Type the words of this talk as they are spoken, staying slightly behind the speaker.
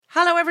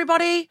Hello,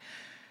 everybody.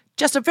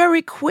 Just a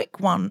very quick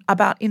one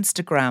about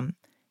Instagram.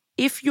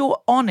 If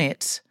you're on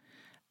it,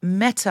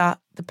 Meta,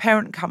 the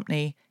parent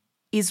company,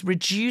 is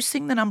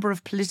reducing the number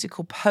of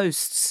political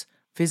posts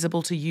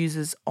visible to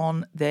users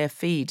on their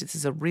feed. This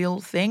is a real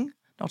thing,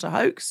 not a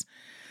hoax.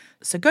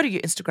 So go to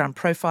your Instagram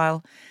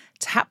profile,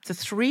 tap the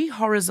 3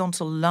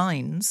 horizontal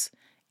lines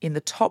in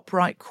the top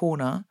right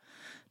corner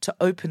to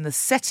open the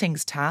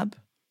Settings tab,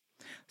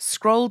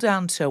 scroll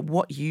down to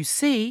What You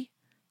See,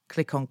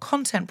 click on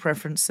Content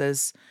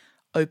Preferences,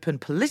 open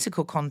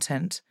Political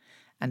Content,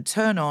 and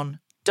turn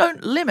on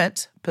Don't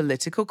Limit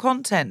Political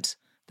Content.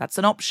 That's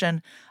an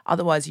option.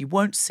 Otherwise, you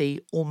won't see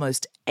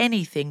almost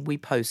anything we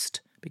post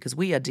because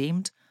we are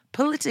deemed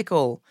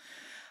political.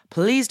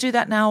 Please do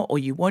that now, or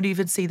you won't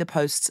even see the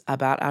posts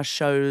about our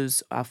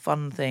shows, our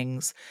fun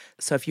things.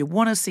 So if you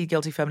want to see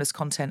Guilty Feminist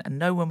content and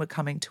know when we're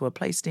coming to a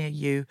place near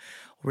you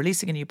or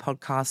releasing a new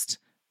podcast,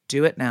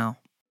 do it now.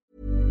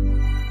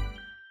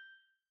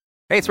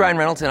 Hey, it's Ryan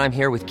Reynolds, and I'm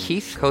here with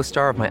Keith,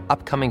 co-star of my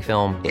upcoming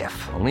film,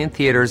 If, only in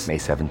theaters May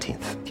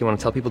 17th. Do you want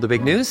to tell people the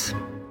big news?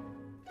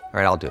 All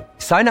right, I'll do it.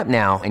 Sign up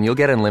now and you'll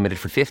get unlimited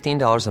for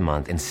 $15 a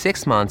month and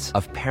 6 months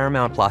of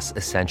Paramount Plus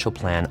Essential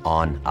Plan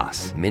on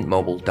us.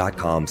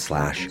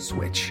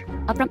 MintMobile.com/switch.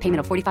 Upfront payment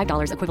of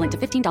 $45 equivalent to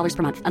 $15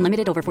 per month.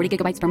 Unlimited over 40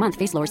 gigabytes per month.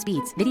 Face lower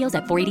speeds. Videos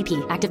at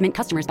 480p. Active Mint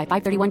customers by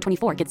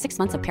 531.24 get 6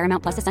 months of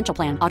Paramount Plus Essential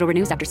Plan. Auto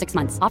renews after 6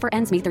 months. Offer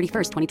ends May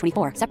 31st,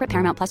 2024. Separate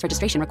Paramount Plus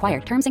registration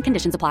required. Terms and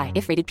conditions apply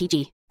if rated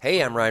PG.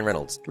 Hey, I'm Ryan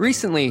Reynolds.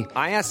 Recently,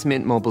 I asked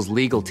Mint Mobile's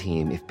legal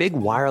team if big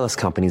wireless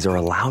companies are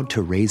allowed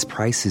to raise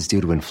prices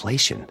due to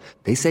inflation.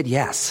 They said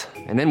yes.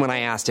 And then when I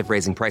asked if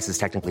raising prices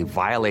technically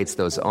violates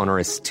those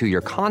onerous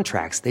 2-year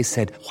contracts, they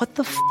said, "What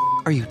the f***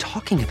 are you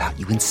talking about,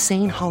 you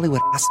insane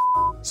Hollywood ass?"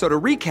 So to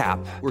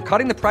recap, we're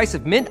cutting the price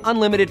of Mint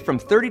Unlimited from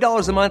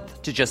 $30 a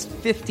month to just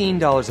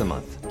 $15 a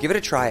month. Give it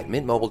a try at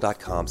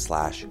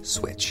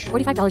mintmobile.com/switch.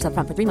 $45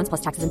 upfront for 3 months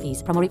plus taxes and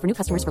fees. Promo rate for new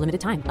customers for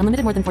limited time.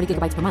 Unlimited more than 40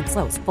 gigabytes per month.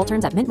 Slows full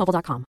terms at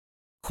mintmobile.com.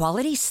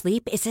 Quality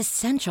sleep is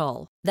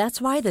essential.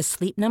 That's why the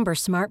Sleep Number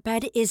Smart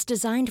Bed is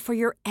designed for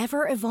your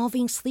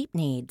ever-evolving sleep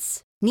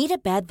needs. Need a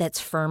bed that's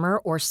firmer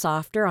or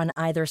softer on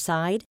either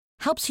side?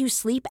 Helps you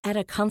sleep at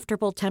a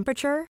comfortable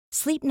temperature?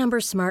 Sleep Number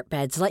Smart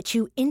Beds let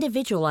you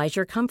individualize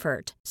your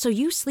comfort, so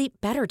you sleep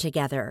better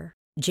together.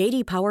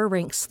 J.D. Power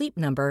ranks Sleep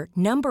Number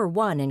number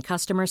 1 in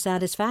customer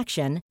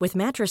satisfaction with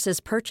mattresses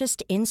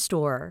purchased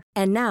in-store.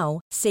 And now,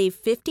 save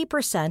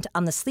 50%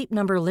 on the Sleep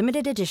Number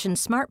Limited Edition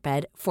Smart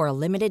Bed for a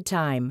limited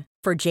time.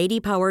 For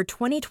J.D. Power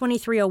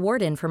 2023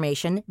 award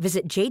information,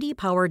 visit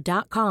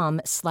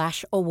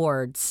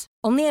jdpower.com/awards.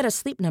 Only at a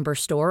Sleep Number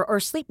store or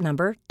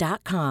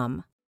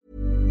sleepnumber.com.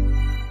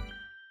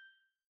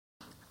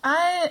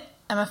 I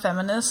am a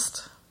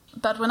feminist,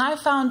 but when I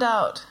found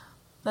out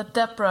that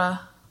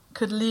Deborah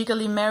could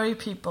legally marry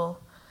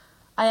people,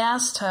 I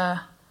asked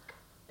her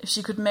if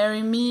she could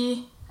marry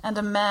me and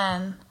a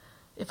man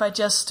if I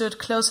just stood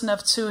close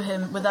enough to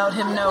him without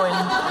him knowing.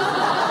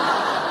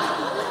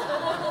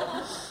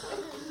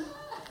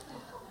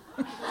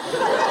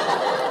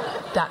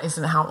 That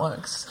isn't how it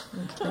works.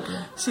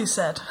 She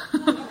said.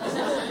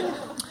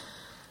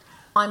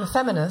 I'm a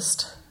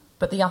feminist,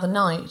 but the other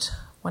night,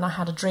 when I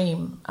had a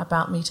dream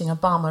about meeting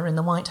Obama in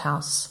the White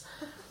House,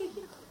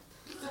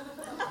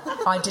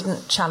 I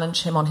didn't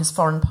challenge him on his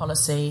foreign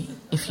policy,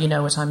 if you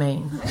know what I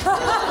mean.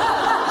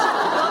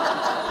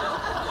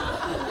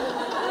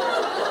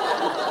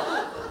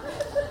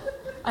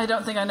 I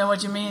don't think I know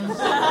what you mean.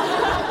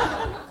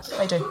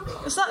 I do.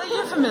 Is that a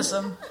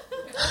euphemism?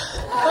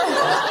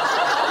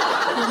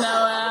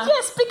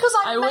 Yes, because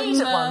I made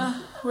it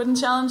one. Wouldn't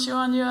challenge you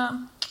on your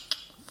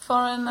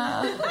foreign...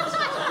 Are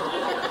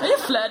you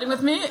flirting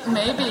with me?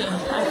 Maybe.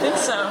 I think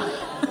so.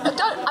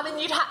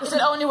 You'd have Does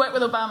it only work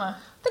with Obama? I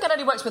think it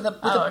only works with the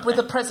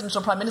president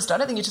or prime minister. I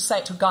don't think you just say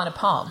it to a guy in a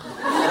pub.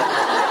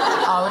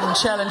 I wouldn't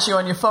challenge you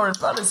on your foreign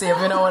policy, if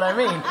you know what I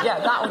mean. Yeah,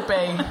 that would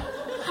be...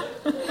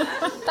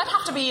 That'd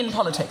have to be in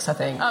politics, I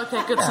think.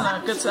 Okay, good to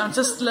know. Good to know. I'm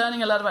just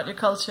learning a lot about your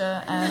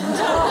culture and...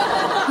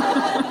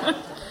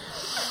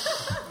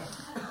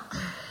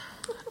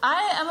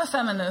 I am a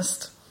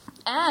feminist,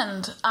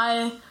 and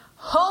I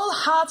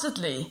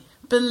wholeheartedly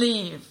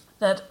believe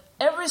that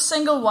every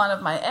single one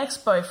of my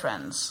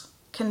ex-boyfriends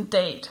can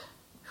date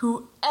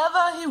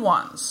whoever he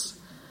wants,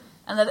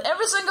 and that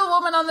every single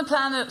woman on the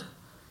planet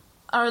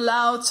are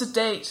allowed to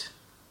date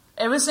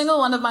every single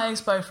one of my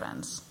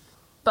ex-boyfriends.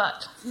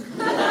 But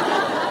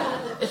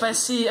if I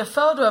see a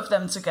photo of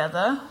them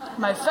together,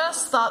 my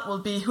first thought will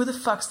be, who the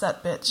fuck's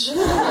that bitch?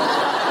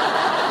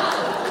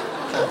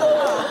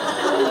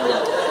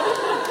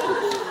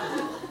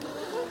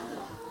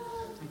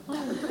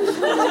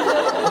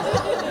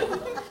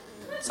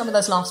 Some of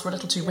those laughs were a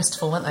little too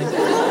wistful, weren't they?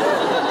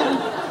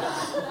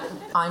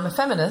 I'm a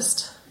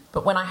feminist,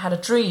 but when I had a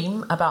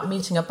dream about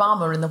meeting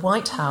Obama in the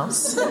White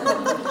House,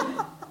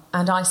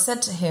 and I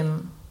said to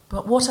him,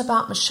 "But what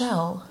about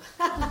Michelle?"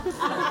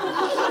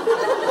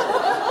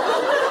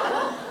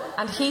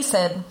 And he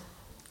said,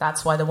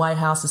 "That's why the White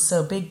House is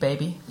so big,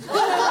 baby.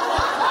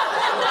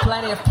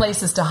 Plenty of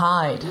places to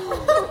hide."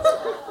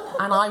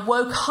 And I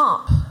woke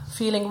up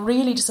feeling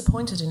really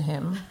disappointed in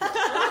him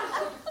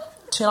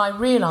till I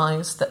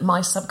realised that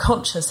my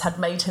subconscious had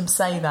made him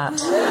say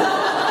that.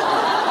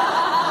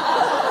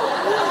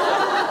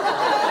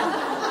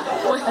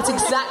 That's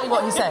exactly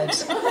what he said.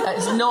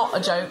 It's not a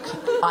joke.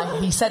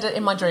 He said it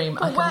in my dream.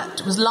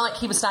 It was like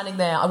he was standing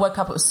there. I woke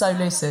up, it was so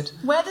lucid.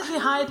 Where did he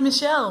hide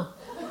Michelle?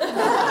 Behind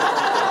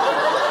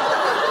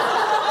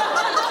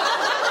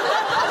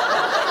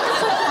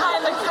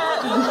the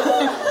curtain. He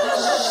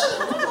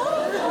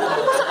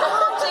wasn't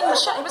hiding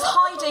Michelle, he was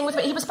hiding with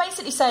me. He was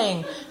basically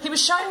saying, he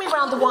was showing me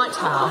around the White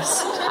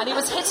House and he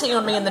was hitting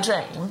on me in the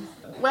dream.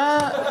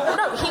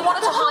 No, he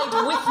wanted to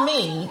hide with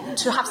me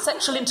to have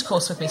sexual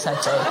intercourse with me, Sophie.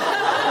 He's not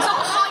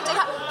hiding.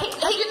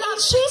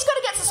 She's going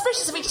to get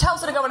suspicious if he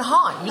tells her to go and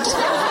hide. That's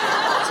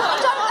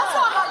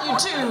not how you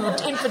do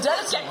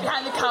infidelity. Get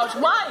behind the couch.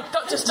 Why?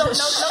 No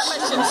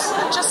questions.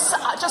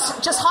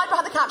 Just hide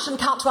behind the couch and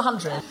count to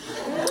 100.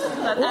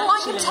 All I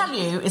can tell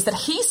you is that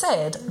he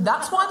said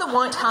that's why the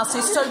White House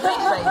is so big,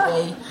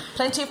 baby.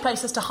 Plenty of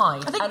places to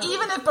hide. I think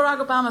even if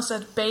Barack Obama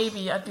said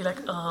baby, I'd be like,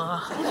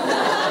 ugh.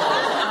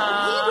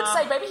 He would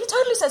say baby. He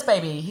totally says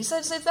baby. He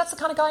says that's the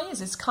kind of guy he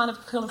is. It's kind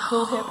of cool,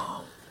 hip.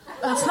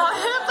 That's not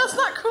hip. That's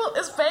not cool.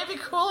 Is baby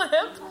cool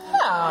hip?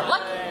 Yeah,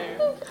 like...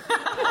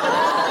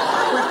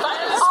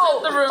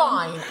 the room.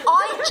 Fine.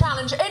 I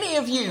challenge any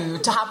of you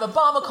to have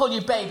Obama call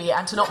you baby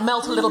and to not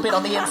melt a little bit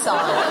on the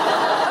inside.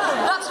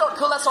 Oh, that's not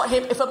cool, that's not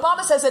hip. If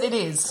Obama says it, it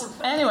is.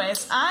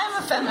 Anyways, I'm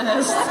a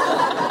feminist.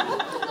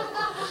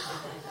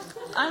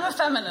 I'm a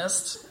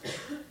feminist.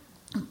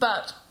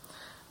 But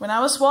when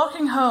I was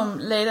walking home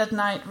late at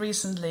night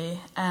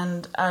recently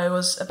and I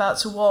was about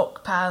to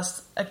walk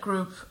past a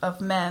group of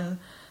men,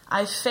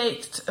 I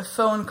faked a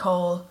phone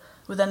call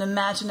with an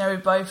imaginary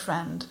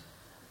boyfriend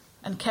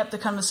and kept the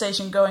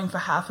conversation going for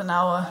half an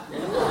hour.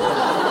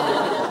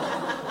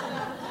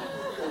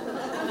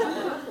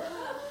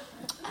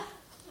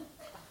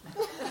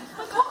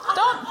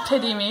 Don't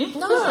pity me.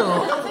 No,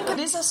 I think it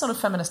is a sort of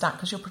feminist act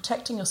because you're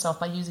protecting yourself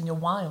by using your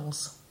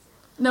wiles.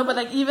 No, but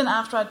like even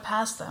after I'd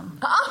passed them.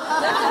 Then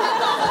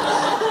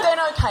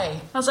okay.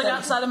 I was like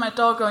outside of my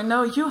door going,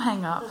 no, you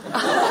hang up.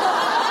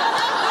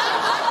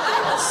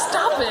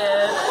 Stop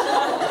it.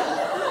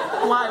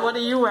 Why? What are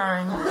you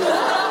wearing?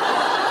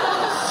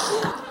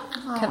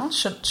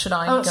 Should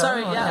I go? Oh,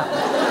 sorry, yeah.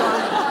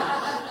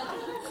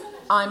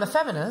 I'm a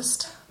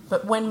feminist,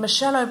 but when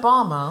Michelle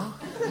Obama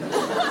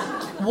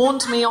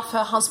warned me off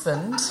her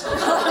husband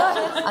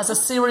as a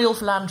serial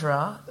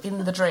philanderer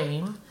in the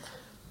dream,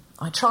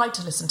 I tried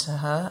to listen to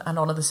her and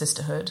honour the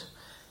sisterhood,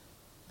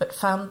 but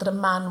found that a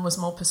man was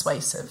more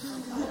persuasive.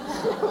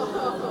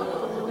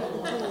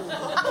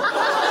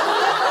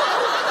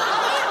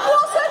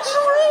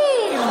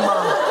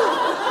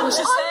 Was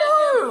she I saying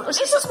know.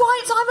 This is why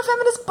it's I'm a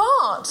feminist,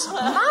 but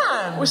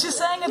man. Was she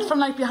saying it from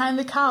like behind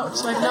the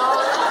couch? Like no.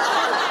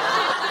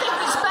 I think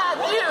it's bad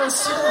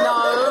news.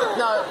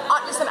 No.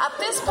 Listen, at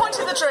this point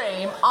in the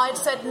dream, I'd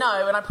said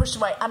no and I pushed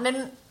away, and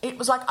then it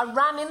was like I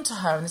ran into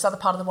her in this other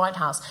part of the White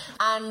House,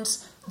 and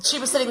she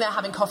was sitting there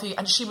having coffee,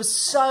 and she was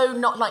so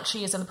not like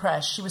she is in the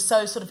press. She was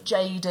so sort of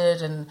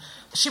jaded, and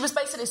she was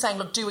basically saying,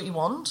 "Look, do what you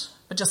want."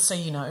 But just so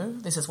you know,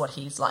 this is what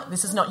he's like.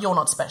 This is not, you're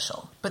not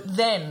special. But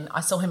then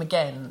I saw him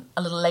again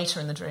a little later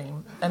in the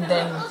dream. And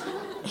then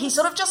he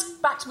sort of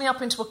just backed me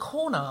up into a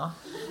corner.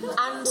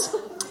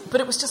 But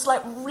it was just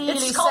like really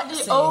sexy. It's called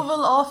the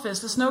Oval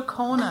Office. There's no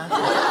corner. Are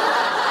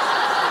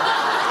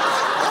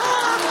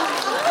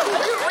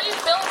you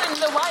rebuilding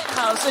the White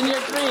House in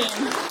your dream?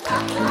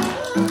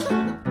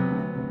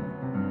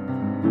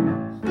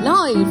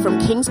 Live from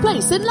King's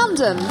Place in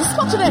London, the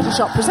Spotted Data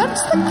Shop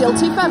presents The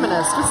Guilty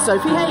Feminist with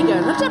Sophie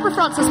Hagen and Deborah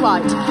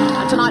Frances-White.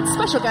 And tonight's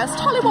special guest,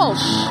 Holly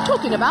Walsh,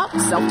 talking about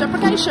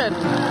self-deprecation.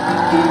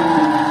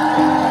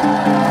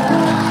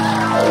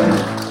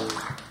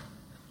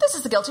 This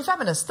is The Guilty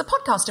Feminist, the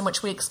podcast in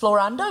which we explore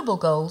our noble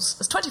goals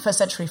as 21st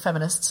century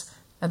feminists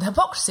and the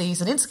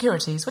hypocrisies and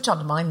insecurities which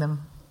undermine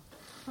them.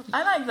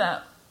 I like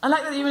that. I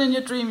like that even in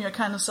your dream you're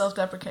kind of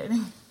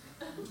self-deprecating.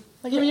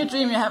 Like even in your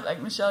dream you have like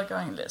Michelle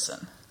going,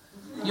 listen.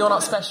 You're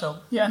not special.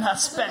 You're not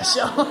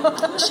special.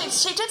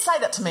 She did say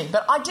that to me,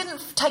 but I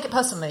didn't take it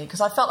personally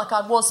because I felt like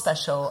I was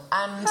special.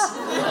 And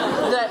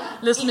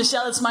listen,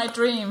 Michelle, it's my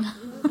dream.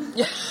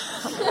 Yeah.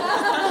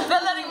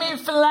 They're letting me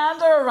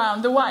philander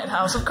around the White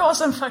House. Of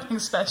course, I'm fucking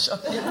special.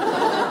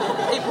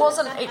 It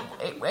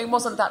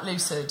wasn't that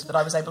lucid that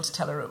I was able to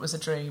tell her it was a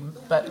dream.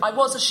 But I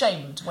was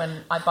ashamed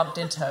when I bumped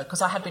into her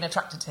because I had been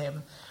attracted to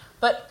him.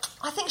 But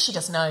I think she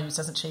just knows,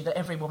 doesn't she, that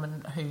every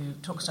woman who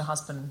talks to her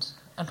husband,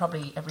 and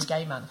probably every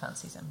gay man,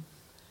 fancies him.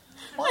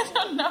 I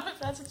don't know if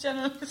that's a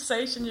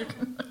generalisation you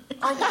can make.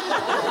 I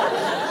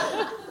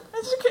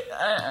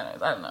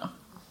don't know.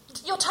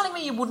 You're telling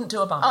me you wouldn't do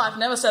Obama? Oh, I've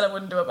never said I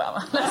wouldn't do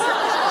Obama.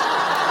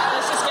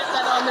 Let's just get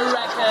that on the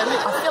record.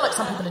 I feel like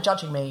some people are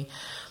judging me.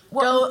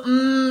 Go,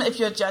 if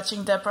you're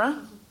judging Deborah.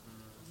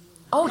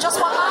 Oh, just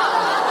one man.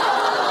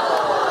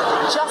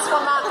 Just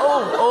one man.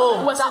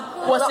 Oh. Was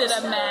it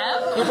a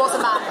man? It was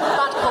a man.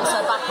 Bad call,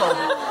 sir. Bad call.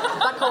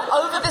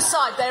 Over this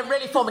side, they're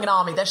really forming an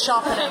army. They're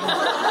sharpening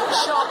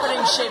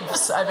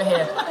shivs over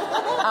here.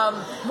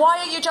 Why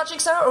are you judging,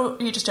 sir, or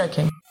are you just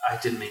joking? I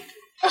didn't mean to.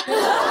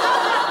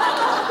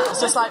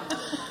 It's just like,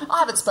 I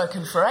haven't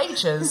spoken for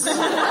ages. Are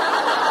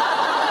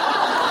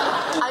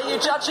you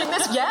judging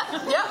this? Yeah.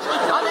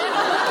 I'm in.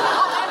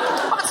 I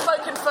haven't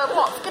spoken for,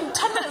 what,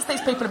 10 minutes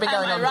these people have been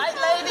going on. Am I right,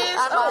 ladies?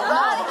 Am I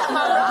right?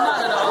 Not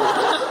at all.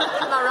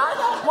 Am I right?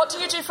 What do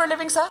you do for a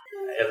living, sir?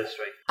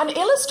 Illustrate. An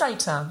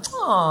illustrator.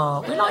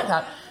 Oh, we like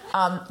that.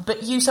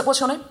 But you said, what's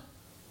your name?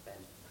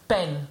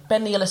 Ben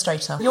the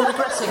illustrator. You're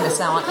regretting this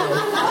now, aren't you?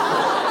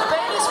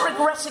 Ben is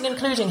regretting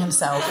including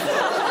himself.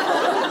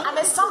 And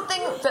there's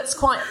something that's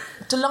quite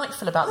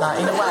delightful about that,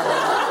 in a way.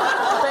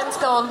 Ben's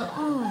gone,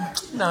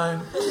 no.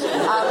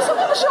 So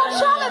what was your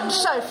challenge,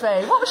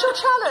 Sophie? What was your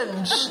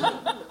challenge?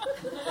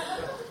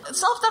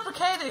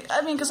 Self-deprecating,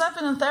 I mean, because I've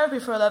been in therapy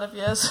for a lot of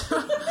years.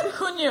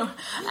 Who knew?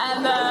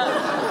 And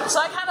so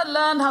I kind of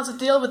learned how to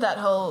deal with that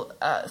whole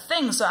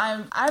thing. So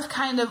I've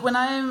kind of, when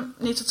I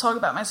need to talk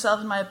about myself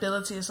and my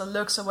abilities or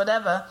looks or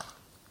whatever,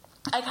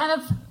 I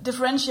kind of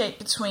differentiate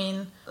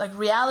between like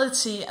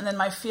reality and then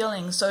my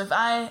feelings. So if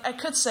I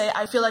could say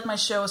I feel like my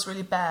show is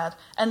really bad,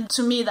 and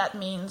to me that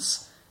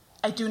means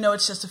I do know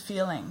it's just a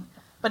feeling.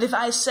 But if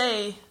I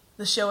say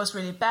the show is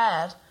really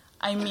bad,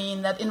 I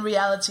mean that in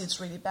reality it's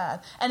really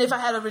bad. And if I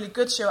had a really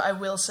good show, I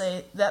will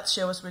say that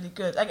show is really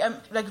good. I'm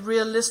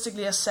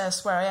realistically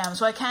assess where I am.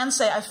 So I can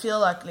say I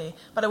feel ugly,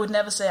 but I would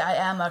never say I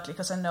am ugly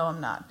because I know I'm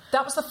not.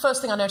 That was the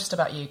first thing I noticed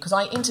about you, because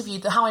I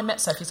interviewed, how I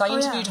met Sophie, is I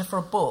interviewed her for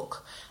a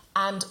book.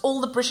 And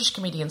all the British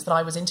comedians that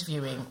I was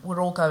interviewing were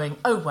all going,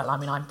 oh, well, I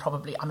mean, I'm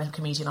a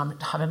comedian.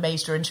 I'm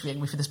amazed you're interviewing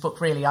me for this book,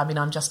 really. I mean,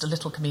 I'm just a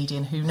little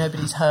comedian who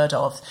nobody's heard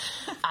of.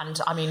 And,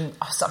 I mean,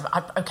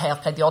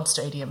 I've played the odd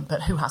stadium,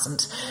 but who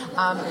hasn't?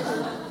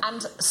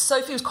 And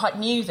Sophie was quite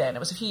new then. It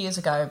was a few years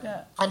ago.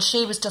 Yeah. And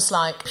she was just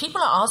like, people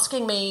are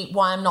asking me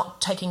why I'm not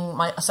taking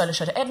a solo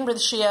show to Edinburgh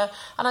this year.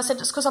 And I said,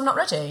 it's because I'm not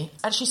ready.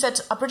 And she said,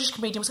 a British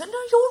comedian was going, no,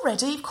 you're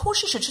ready. Of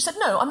course you should. She said,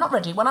 no, I'm not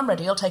ready. When I'm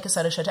ready, I'll take a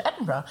solo show to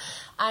Edinburgh.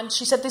 And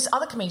she said, this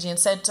other comedian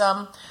said,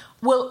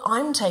 well,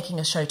 I'm taking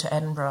a show to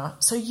Edinburgh,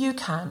 so you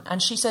can.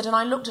 And she said, and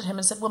I looked at him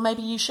and said, well,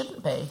 maybe you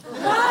shouldn't be.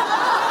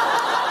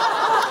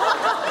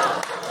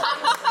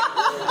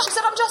 She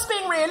said, I'm just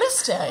being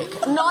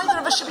realistic. Neither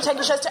of us should be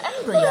taking shows to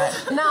Edinburgh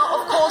yet. Now,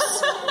 of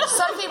course,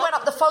 Sophie went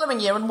up the following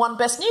year and won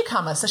Best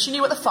Newcomer, so she knew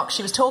what the fuck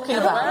she was talking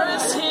about. Where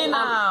is he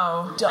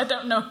now? I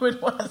don't know who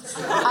it was.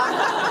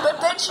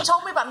 But then she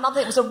told me about another.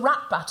 It was a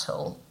rap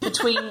battle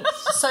between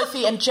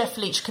Sophie and Jeff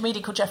Leach, a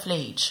comedian called Jeff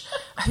Leach,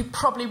 who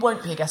probably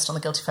won't be a guest on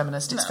The Guilty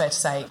Feminist, it's fair to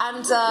say.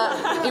 And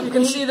you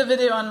can see the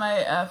video on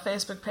my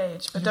Facebook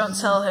page, but don't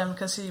tell him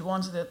because he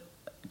wanted it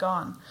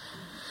gone.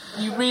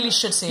 You really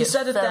should see it. He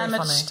said it very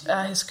damaged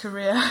his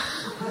career.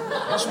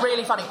 It was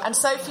really funny. And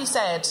Sophie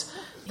said,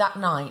 that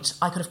night,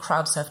 I could have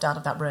crowd surfed out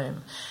of that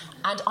room.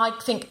 And I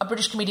think a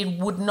British comedian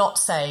would not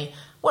say,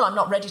 well, I'm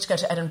not ready to go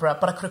to Edinburgh,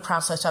 but I could have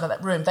crowd surfed out of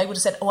that room. They would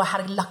have said, oh, I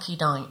had a lucky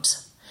night.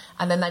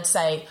 And then they'd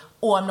say,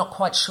 oh, I'm not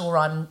quite sure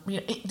I'm... You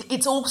know,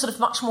 it's all sort of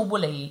much more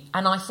woolly.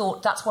 And I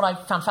thought that's what I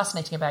found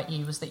fascinating about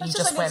you, was that you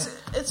just went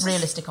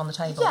realistic on the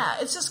table. Yeah,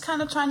 it's just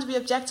kind of trying to be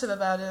objective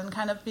about it and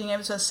kind of being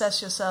able to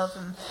assess yourself.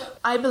 And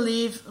I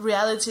believe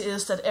reality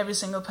is that every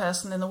single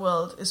person in the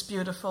world is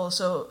beautiful,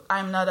 so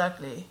I'm not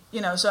ugly.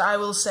 You know, so I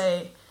will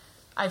say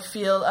I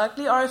feel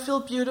ugly or I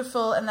feel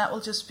beautiful, and that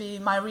will just be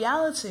my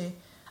reality.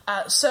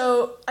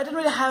 So I didn't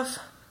really have...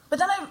 But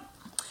then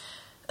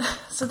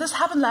So this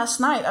happened last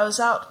night. I was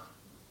out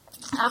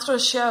after a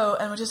show,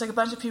 and we're just like a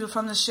bunch of people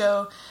from the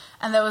show,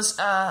 and there was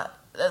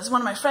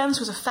one of my friends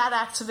who's a fat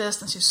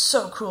activist, and she's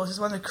so cool. She's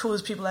one of the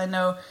coolest people I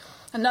know.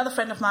 Another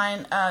friend of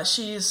mine,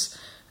 she's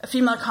a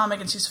female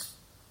comic, and she's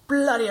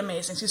bloody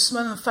amazing. She's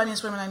one of the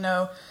funniest women I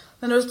know.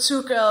 Then there was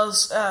two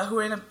girls who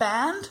were in a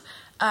band.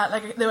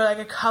 They were like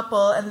a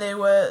couple, and they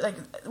were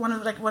one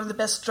of the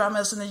best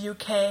drummers in the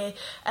UK,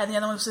 and the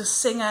other one was a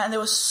singer, and they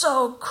were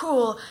so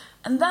cool.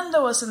 And then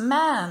there was a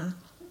man.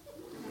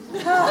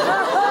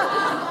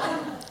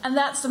 And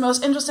that's the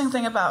most interesting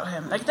thing about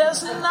him.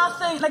 There's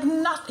nothing,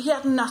 he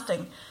had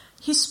nothing.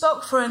 He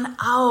spoke for an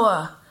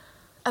hour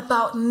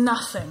about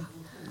nothing,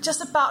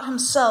 just about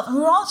himself. And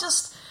we were all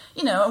just,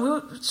 we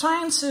were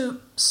trying to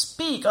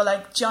speak or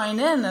join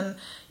in, and,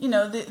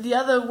 the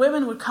other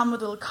women would come with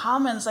little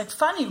comments,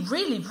 funny,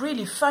 really,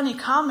 really funny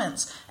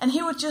comments. And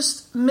he would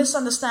just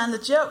misunderstand the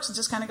jokes and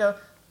just kind of go,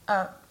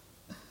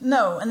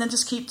 no, and then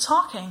just keep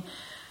talking.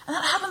 And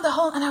that happened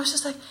and I was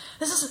just like,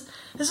 this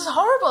is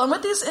horrible. And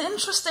with these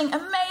interesting,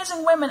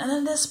 amazing women, and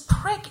then this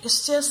prick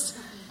is just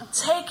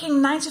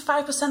taking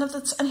 95% of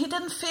the and he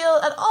didn't feel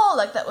at all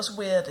like that was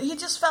weird. He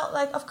just felt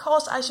like, of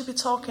course, I should be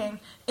talking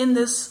in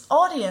this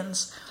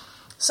audience.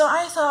 So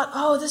I thought,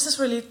 oh, this is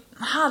really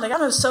hard.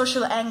 I'm a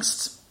social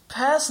angst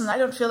person. I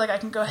don't feel like I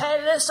can go,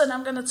 hey, listen,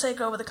 I'm going to take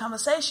over the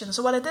conversation.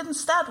 So what I did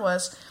instead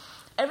was,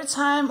 every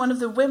time one of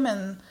the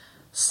women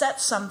said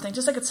something,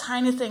 just like a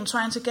tiny thing,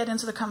 trying to get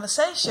into the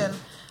conversation,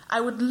 I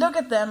would look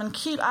at them and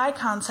keep eye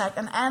contact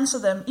and answer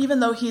them,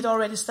 even though he'd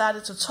already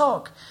started to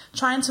talk,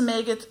 trying to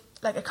make it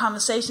like a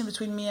conversation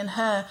between me and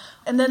her.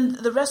 And then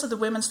the rest of the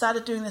women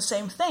started doing the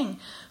same thing.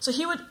 So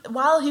he would,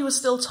 while he was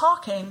still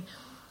talking,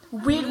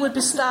 we would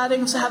be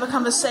starting to have a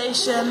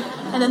conversation,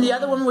 and then the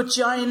other one would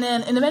join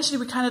in, and eventually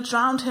we kind of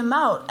drowned him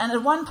out. And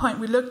at one point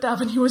we looked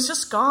up and he was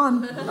just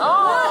gone.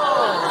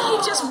 Oh! He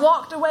just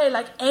walked away,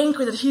 like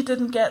angry that he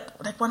didn't get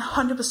like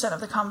 100%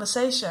 of the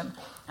conversation.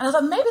 And I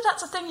thought, maybe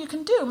that's a thing you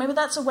can do. Maybe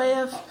that's a way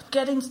of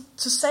getting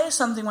to say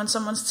something when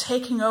someone's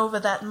taking over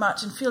that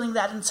much and feeling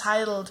that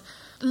entitled,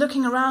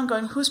 looking around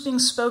going, who's being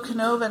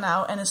spoken over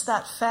now, and is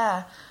that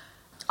fair?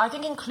 I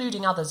think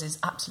including others is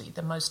absolutely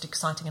the most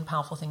exciting and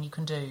powerful thing you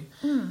can do.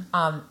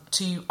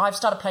 I've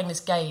started playing this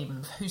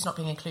game of who's not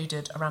being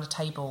included around a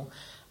table,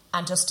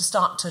 and just to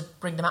start to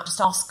bring them out,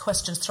 just ask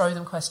questions, throw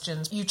them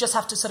questions. You just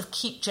have to sort of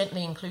keep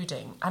gently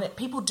including. And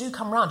people do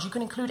come round. You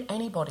can include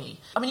anybody.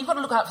 I mean, you've got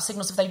to look out for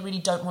signals if they really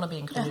don't want to be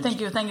included.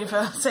 Yeah, thank you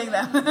for saying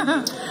that.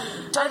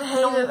 I'd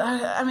hate it.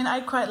 I mean,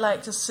 I quite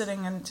like just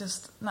sitting and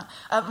just...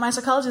 my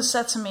psychologist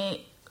said to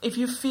me, if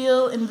you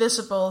feel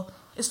invisible...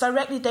 It's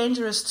directly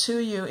dangerous to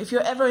you. If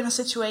you're ever in a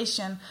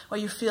situation where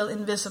you feel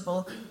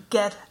invisible,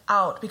 get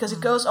out. Because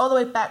it goes all the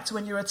way back to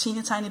when you're a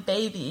teeny tiny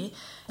baby.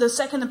 The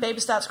second the baby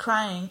starts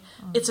crying,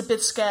 it's a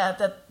bit scared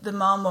that the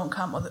mom won't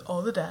come, or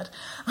the dad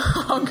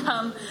won't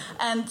come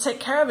and take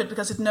care of it,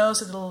 because it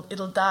knows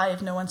it'll die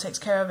if no one takes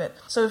care of it.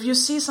 So if you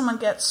see someone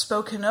get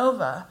spoken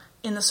over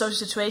in a social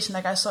situation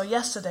like I saw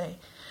yesterday,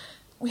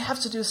 we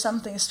have to do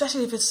something,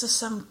 especially if it's just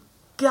some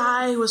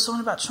guy who was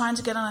talking about trying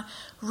to get on a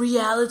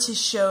reality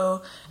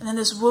show, and then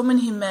this woman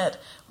he met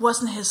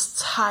wasn't his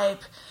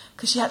type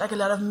because she had like a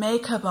lot of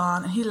makeup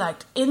on, and he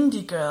liked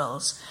indie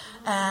girls.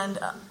 And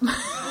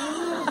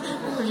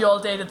you all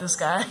dated this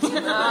guy.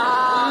 And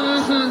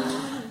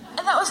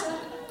that was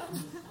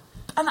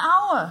an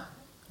hour.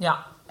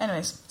 Yeah.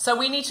 Anyways. So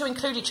we need to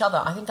include each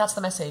other. I think that's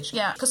the message.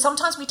 Yeah. Because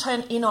sometimes we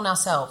turn in on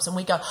ourselves and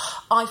we go,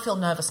 I feel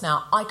nervous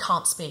now, I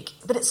can't speak.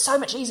 But it's so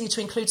much easier to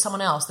include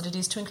someone else than it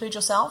is to include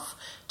yourself.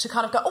 To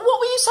kind of go, oh, what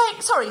were you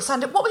saying? Sorry,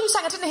 Sandra, what were you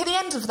saying? I didn't hear the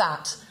end of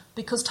that.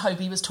 Because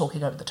Toby was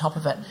talking over the top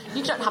of it.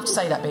 You don't have to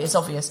say that bit, it's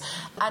obvious.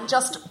 And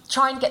just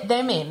try and get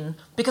them in,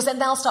 because then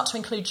they'll start to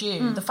include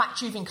you. The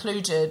fact you've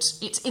included,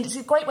 it's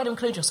a great way to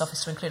include yourself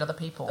is to include other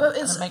people. Well,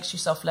 and it makes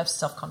yourself less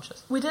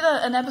self-conscious. We did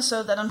an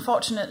episode that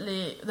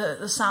unfortunately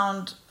the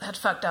sound had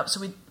fucked up, so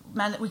we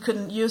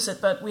couldn't use it,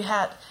 but we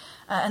had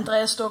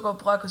Andrea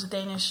Storgård Brock, who's a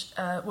Danish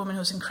woman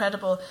who's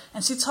incredible,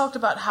 and she talked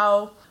about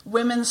how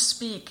women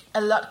speak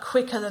a lot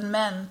quicker than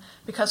men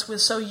because we're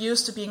so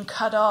used to being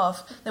cut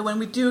off that when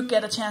we do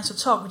get a chance to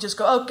talk, we just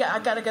go, oh, God, I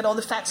got to get all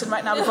the facts in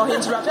right now before he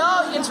interrupted.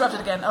 Oh, he interrupted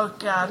again. Oh,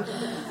 God.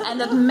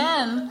 And that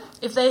men,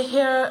 if they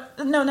hear...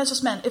 No, not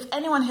just men. If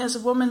anyone hears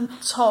a woman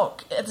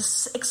talk at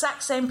the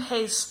exact same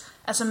pace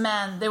as a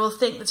man, they will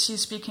think that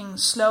she's speaking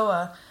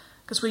slower,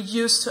 because we're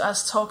used to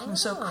us talking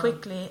so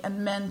quickly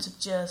and men to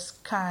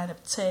just kind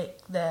of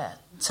take their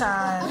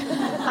time.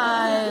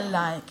 I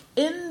like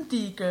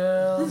indie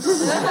girls.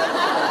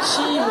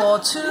 She wore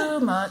too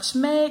much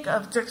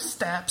makeup.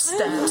 Step,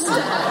 step,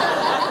 step.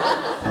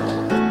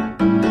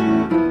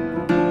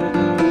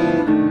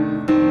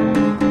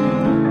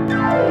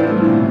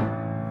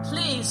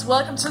 Please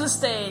welcome to the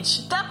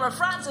stage, Deborah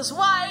Francis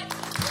White.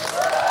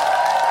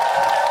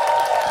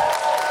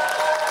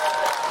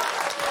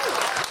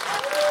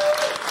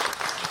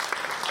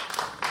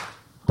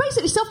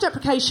 Basically,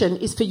 self-deprecation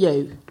is for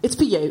you. It's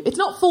for you. It's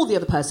not for the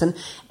other person.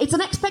 It's an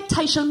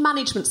expectation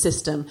management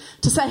system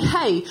to say,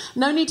 hey,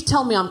 no need to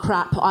tell me I'm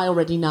crap, I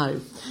already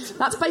know.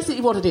 That's basically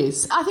what it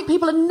is. I think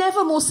people are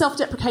never more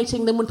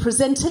self-deprecating than when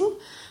presenting.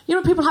 You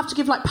know, people have to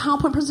give, like,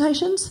 PowerPoint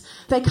presentations.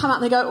 They come out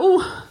and they go,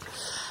 oh,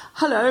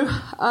 hello,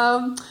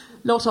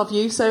 lot of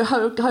you, so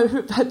hope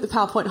the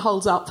PowerPoint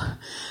holds up.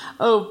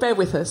 Oh, bear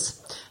with us.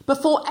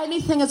 Before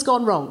anything has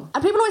gone wrong.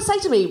 And people always say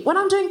to me, when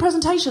I'm doing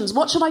presentations,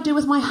 what should I do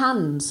with my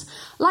hands?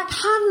 Like,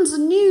 hands are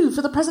new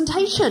for the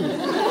presentation.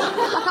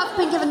 Like, I've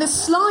been given this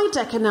slide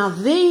deck and now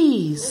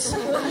these.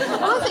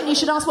 I think you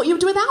should ask what you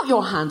would do without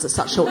your hands at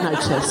such short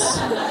notice.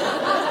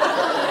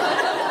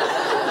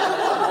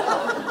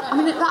 I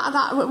mean,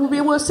 that would be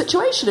a worse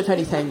situation, if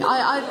anything.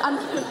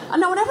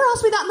 And no one ever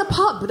asks me that in the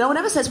pub. No one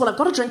ever says, well, I've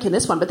got a drink in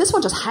this one, but this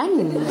one just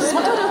hangs.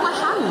 What do I do with my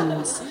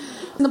hands?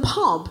 In the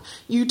pub,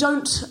 you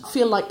don't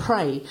feel like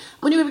prey.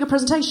 When you're giving a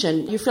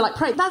presentation, you feel like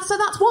prey. That's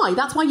why.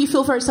 That's why you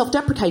feel very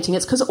self-deprecating.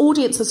 It's because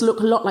audiences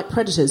look a lot like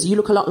predators. You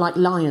look a lot like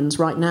lions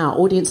right now.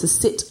 Audiences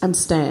sit and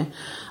stare.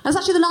 And it's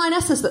actually the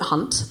lionesses that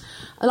hunt.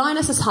 The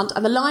lionesses hunt,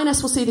 and the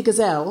lioness will see the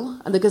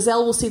gazelle, and the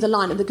gazelle will see the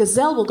lion, and the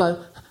gazelle will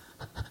go...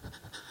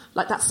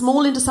 like that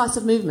small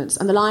indecisive movements,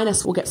 and the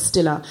lioness will get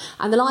stiller.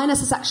 And the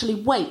lionesses actually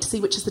wait to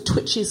see which is the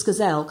twitchiest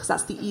gazelle, because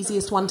that's the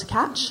easiest one to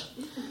catch.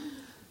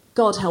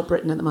 God help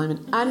Britain at the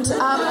moment. And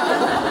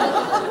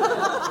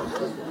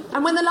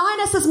when the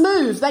lionesses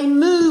move, they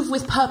move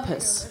with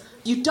purpose.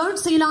 You don't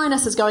see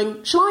lionesses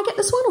going, shall I get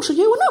this one or shall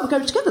you? Well, no, we'll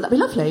go together, that'd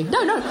be lovely. No,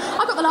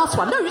 I've got the last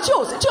one. No, it's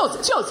yours, it's yours,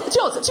 it's yours, it's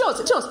yours, it's yours,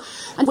 it's yours.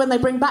 And when they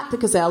bring back the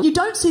gazelle, you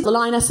don't see the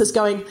lionesses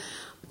going,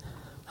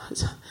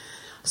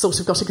 sort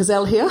of got a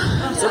gazelle here.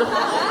 Sort of.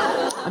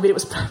 I mean,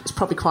 it's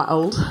probably quite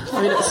old.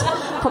 I mean, it's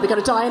probably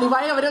going to die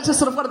anyway. I mean, it's just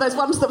sort of one of those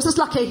ones that was just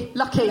lucky.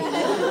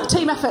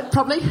 Team effort,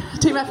 probably.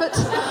 Team effort.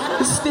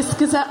 This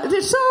gazelle.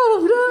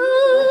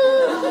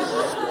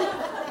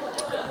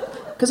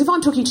 Because if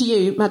I'm talking to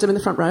you, madam in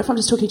the front row, if I'm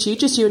just talking to you,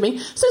 just you and me,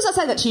 as soon as I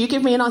say that to you, you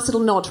give me a nice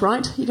little nod,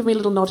 right? You give me a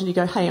little nod and you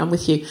go, hey, I'm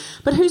with you.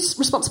 But whose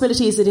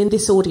responsibility is it in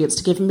this audience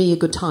to give me a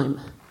good time?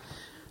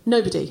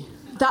 Nobody.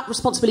 That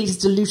responsibility is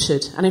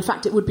diluted. And in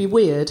fact, it would be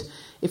weird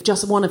if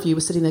just one of you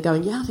was sitting there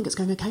going, yeah, I think it's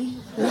going okay.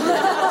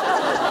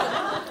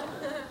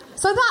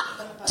 So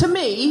that, to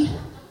me,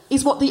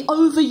 is what the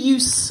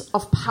overuse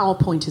of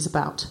PowerPoint is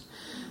about.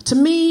 To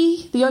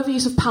me, the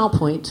overuse of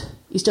PowerPoint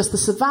is just the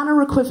Savannah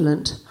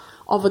equivalent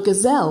of a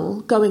gazelle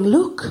going,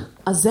 look,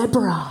 a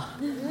zebra.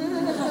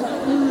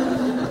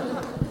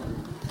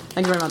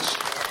 Thank you very much.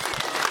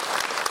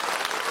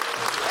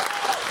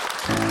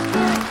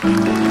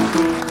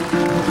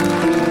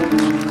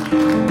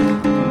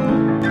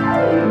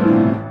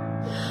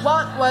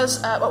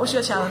 What was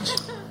your challenge?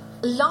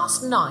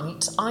 Last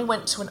night, I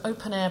went to an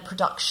open-air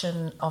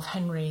production of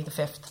Henry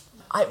V.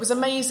 It was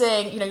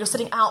amazing. You know, you're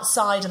sitting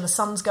outside and the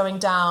sun's going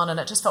down and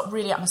it just felt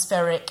really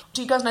atmospheric.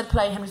 Do you guys know the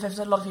play Henry V?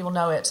 A lot of you will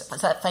know it.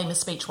 It's that famous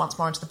speech, Once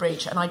More Into the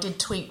Breach. And I did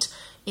tweet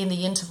in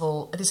the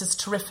interval, this is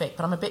terrific,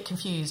 but I'm a bit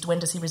confused. When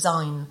does he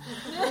resign?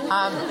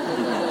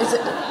 Is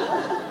it...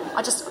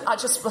 I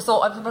just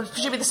thought,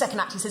 presumably the second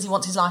act he says he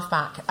wants his life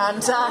back.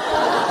 And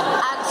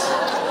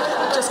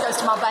just goes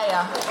to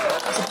Marbella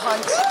as a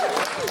punt.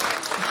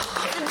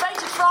 I've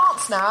invaded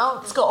France now.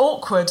 It's got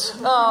awkward.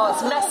 Oh,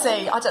 it's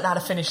messy. I don't know how to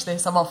finish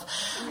this. I'm off.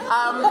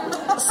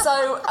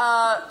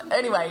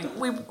 Anyway,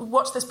 we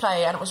watched this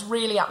play and it was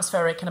really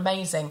atmospheric and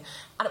amazing.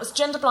 And it was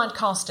gender-blind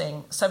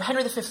casting. So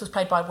Henry V was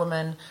played by a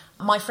woman.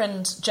 My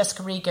friend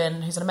Jessica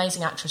Regan, who's an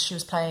amazing actress, she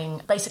was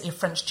playing basically a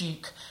French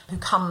duke who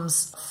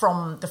comes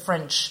from the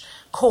French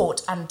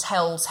court and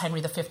tells Henry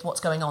V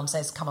what's going on,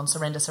 says, come on,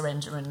 surrender,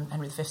 and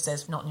Henry V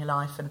says, not in your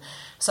life, and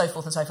so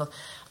forth and so forth.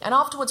 And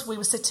afterwards we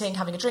were sitting,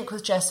 having a drink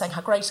with Jess, saying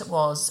how great it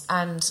was,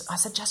 and I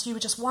said, Jess, you were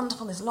just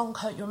wonderful in this long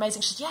coat, you're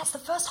amazing. She said, yeah, it's the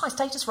first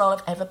high-status role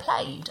I've ever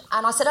played.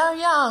 And I said, oh,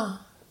 yeah,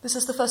 this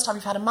is the first time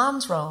you've had a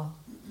man's role.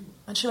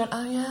 And she went,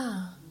 oh,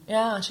 yeah.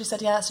 Yeah, and she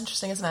said, yeah, it's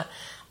interesting, isn't it?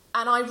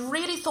 And I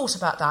really thought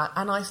about that,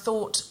 and I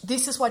thought,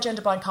 this is why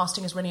gender-blind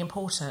casting is really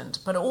important,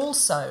 but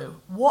also,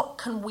 what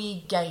can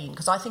we gain?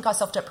 Because I think I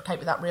self-deprecate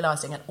without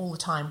realising it all the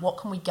time. What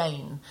can we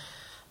gain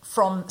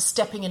from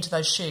stepping into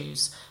those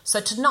shoes?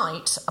 So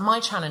tonight, my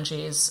challenge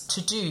is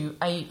to do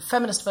a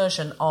feminist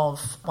version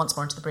of Once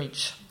More Into the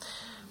Breach,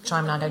 which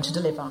I'm now going to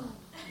deliver.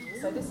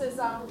 So this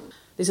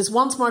is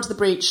Once More Into the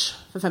Breach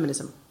for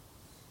feminism.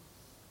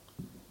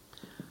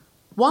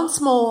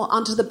 Once more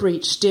unto the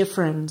breach, dear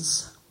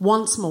friends,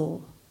 once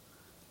more,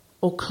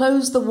 or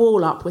close the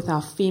wall up with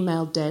our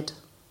female dead.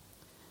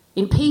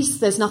 In peace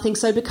there's nothing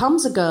so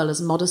becomes a girl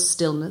as modest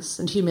stillness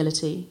and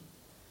humility.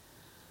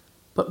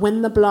 But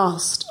when the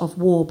blast of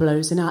war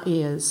blows in our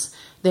ears,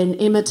 then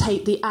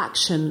imitate the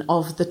action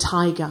of the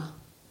tiger.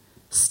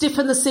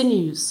 Stiffen the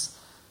sinews,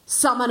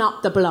 summon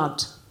up the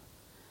blood.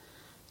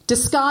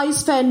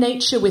 Disguise fair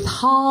nature with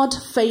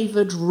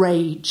hard-favoured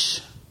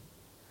rage.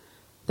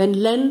 Then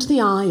lend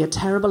the eye a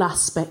terrible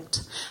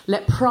aspect.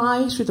 Let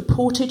pry through the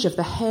portage of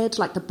the head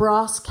like the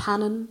brass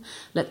cannon.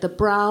 Let the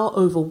brow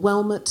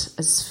overwhelm it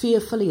as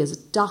fearfully as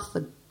doth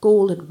a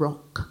galled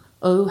rock.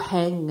 O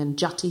hang and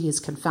jutty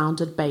his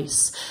confounded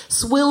base,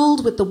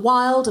 swilled with the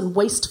wild and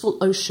wasteful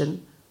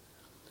ocean.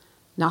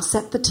 Now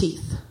set the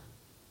teeth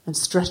and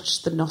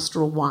stretch the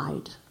nostril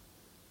wide.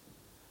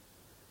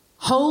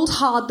 Hold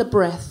hard the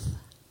breath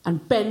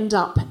and bend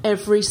up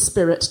every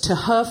spirit to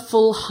her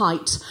full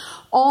height.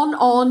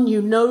 On,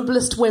 you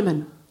noblest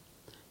women,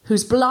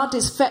 whose blood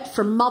is fet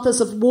from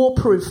mothers of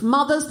war-proof,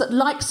 mothers that,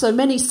 like so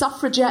many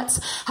suffragettes,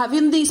 have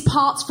in these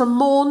parts from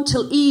morn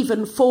till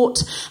even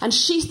fought, and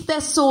sheathed their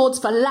swords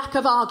for lack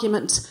of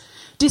argument.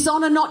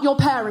 Dishonour not your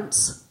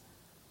parents.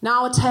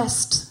 Now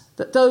attest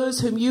that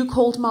those whom you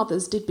called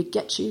mothers did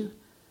beget you.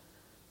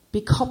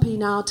 Be copy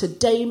now to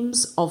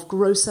dames of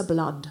grosser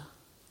blood,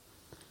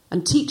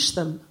 and teach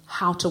them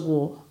how to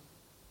war.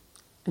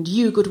 And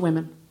you, good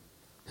women,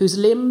 whose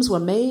limbs were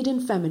made in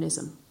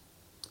feminism,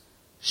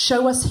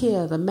 show us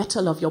here the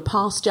mettle of your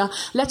pasture.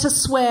 Let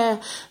us swear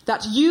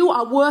that you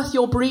are worth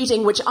your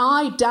breeding, which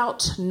I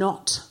doubt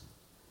not.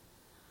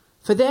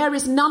 For there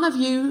is none of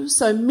you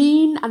so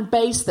mean and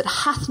base that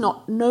hath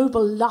not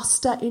noble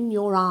lustre in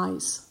your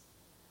eyes.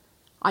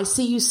 I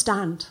see you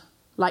stand,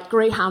 like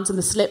greyhounds in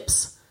the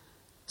slips,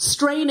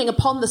 straining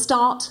upon the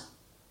start.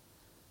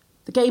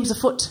 The game's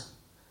afoot.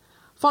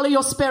 Follow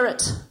your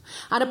spirit.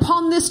 And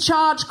upon this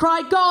charge,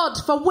 cry God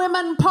for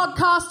Women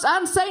Podcasts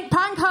and St.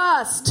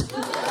 Pankhurst.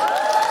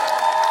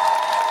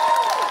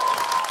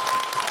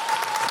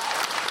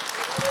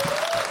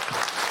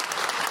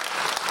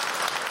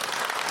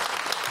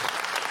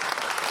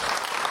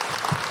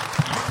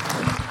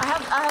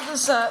 I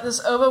have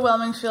this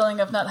overwhelming feeling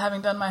of not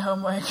having done my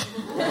homework.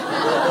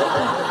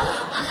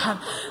 Oh, God.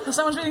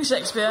 Someone's reading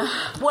Shakespeare.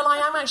 Well, I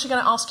am actually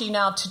going to ask you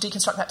now to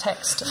deconstruct that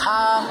text.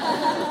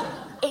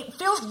 It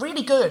feels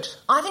really good.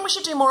 I think we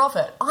should do more of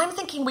it. I'm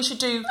thinking we should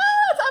do...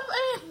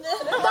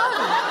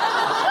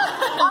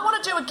 I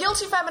want to do a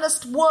Guilty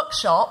Feminist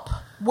workshop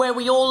where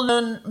we all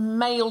learn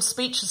male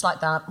speeches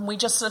like that, and we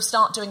just sort of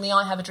start doing the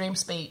I have a dream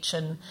speech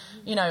and,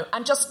 you know,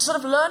 and just sort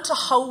of learn to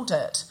hold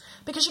it.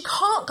 Because you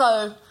can't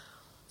go...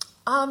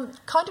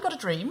 kind of got a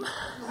dream.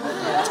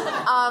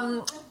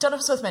 Don't know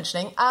if it's worth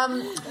mentioning.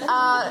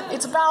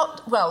 It's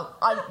about, well,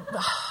 I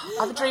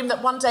have a dream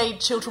that one day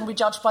children will be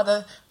judged by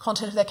the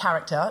content of their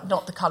character,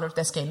 not the colour of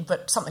their skin,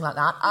 but something like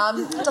that.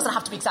 It doesn't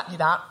have to be exactly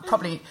that.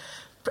 Probably,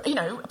 you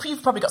know,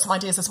 you've probably got some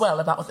ideas as well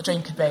about what the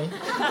dream could be.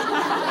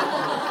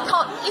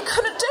 You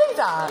couldn't do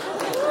that.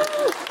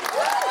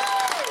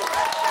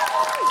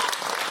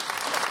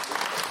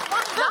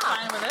 They're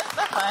fine with it.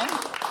 They're fine.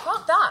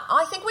 Fuck that.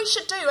 I think we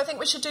should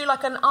do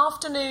like an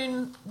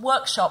afternoon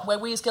workshop where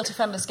we as Guilty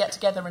Feminists get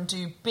together and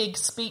do big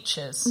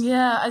speeches.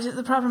 Yeah,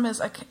 the problem is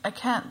I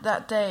can't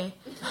that day.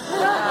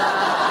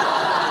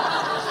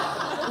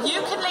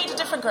 You can lead a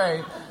different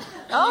group.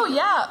 Oh,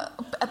 yeah.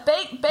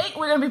 Bake.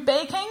 We're going to be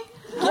baking?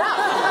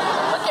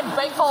 Yeah. We're getting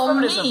baked for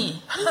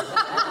me.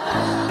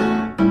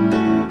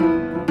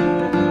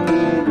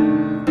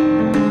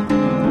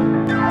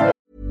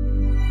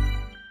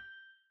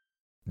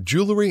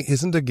 Jewelry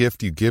isn't a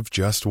gift you give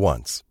just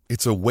once.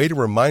 It's a way to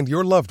remind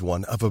your loved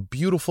one of a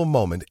beautiful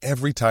moment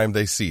every time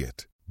they see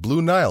it.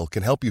 Blue Nile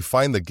can help you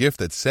find the gift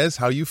that says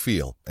how you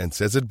feel and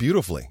says it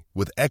beautifully,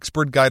 with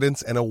expert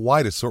guidance and a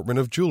wide assortment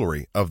of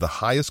jewelry of the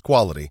highest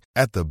quality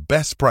at the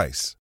best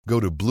price. Go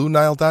to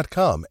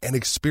BlueNile.com and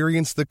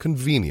experience the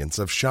convenience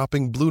of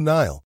shopping Blue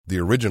Nile, the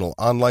original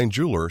online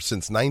jeweler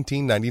since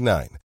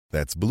 1999.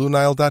 That's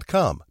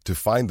BlueNile.com to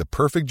find the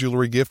perfect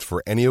jewelry gift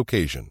for any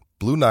occasion.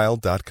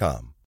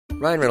 BlueNile.com.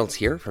 Ryan Reynolds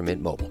here from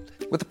Mint Mobile.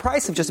 With the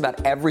price of just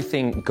about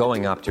everything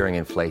going up during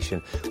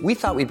inflation, we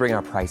thought we'd bring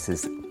our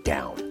prices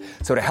down.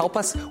 So to help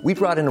us, we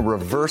brought in a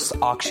reverse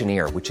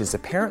auctioneer, which is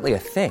apparently a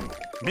thing.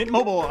 Mint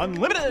Mobile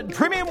Unlimited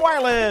Premium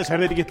Wireless. How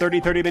to get 30,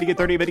 30, bit to get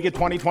 30, bit to get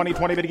 20, 20,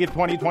 20, bit to get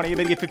 20, 20,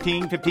 bit to get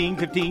 15, 15,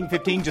 15,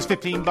 15, just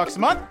 $15 a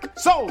month?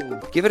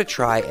 Sold! Give it a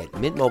try at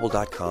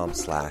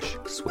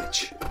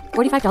mintmobile.com/switch.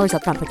 $45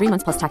 up front for 3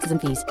 months plus taxes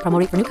and fees. Promo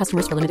rate for new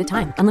customers for limited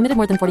time. Unlimited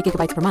more than 40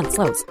 gigabytes per month.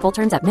 Slows full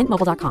terms at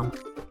mintmobile.com.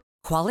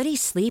 Quality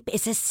sleep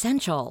is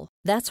essential.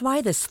 That's why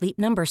the Sleep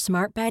Number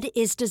Smart Bed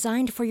is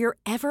designed for your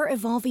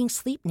ever-evolving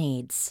sleep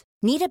needs.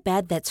 Need a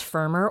bed that's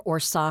firmer or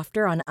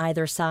softer on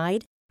either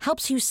side?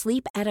 Helps you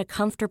sleep at a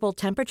comfortable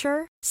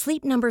temperature?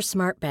 Sleep Number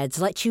Smart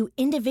Beds let you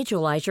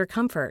individualize your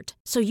comfort,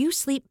 so you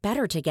sleep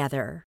better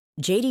together.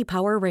 J.D.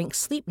 Power ranks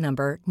Sleep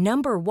Number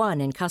number 1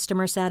 in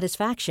customer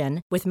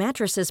satisfaction with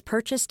mattresses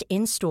purchased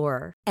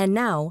in-store. And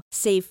now,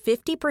 save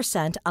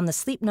 50% on the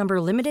Sleep Number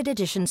Limited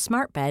Edition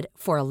Smart Bed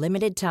for a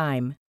limited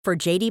time. For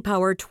J.D.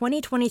 Power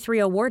 2023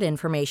 award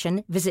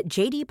information, visit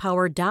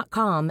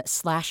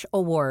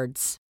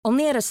jdpower.com/awards.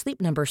 Only at a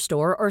Sleep Number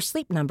store or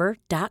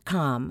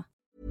sleepnumber.com.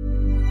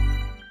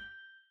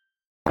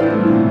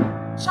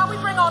 Shall we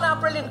bring on our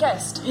brilliant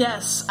guest?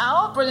 Yes,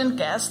 our brilliant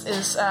guest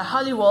is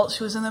Holly Walsh,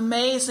 who is an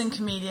amazing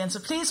comedian. So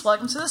please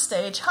welcome to the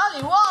stage,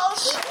 Holly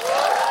Walsh.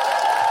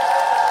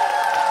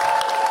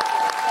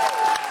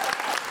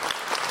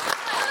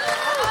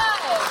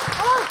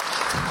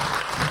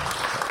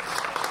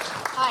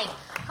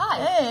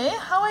 Hey,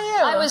 how are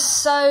you? I was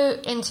so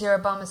into your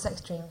Obama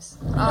sex dreams.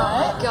 Oh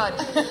my God.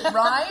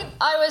 Right?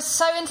 I was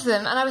so into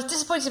them, and I was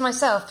disappointed in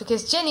myself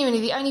because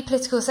genuinely the only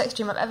political sex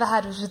dream I've ever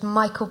had was with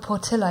Michael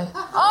Portillo.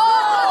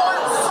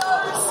 Oh,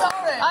 I'm so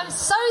sorry. I'm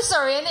so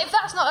sorry, and if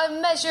that's not a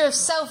measure of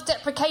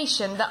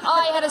self-deprecation that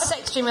I had a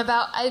sex dream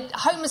about a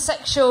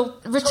homosexual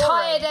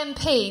retired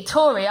MP,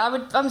 Tory,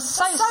 I'm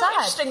so sad.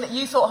 Interesting that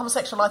you thought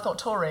homosexual, I thought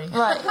Tory.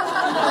 Right.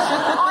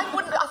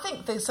 I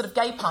think the sort of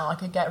gay part I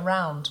could get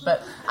around,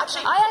 but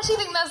actually... I actually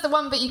think that's the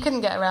one bit you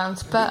couldn't get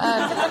around, but...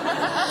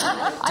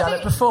 Done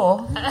it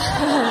before.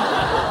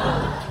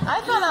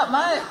 I found out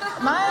my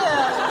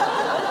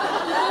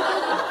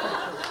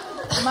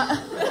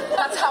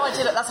That's how I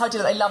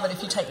did it. They love it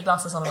if you take your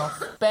glasses on and off.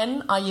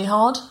 Ben, are you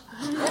hard?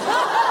 And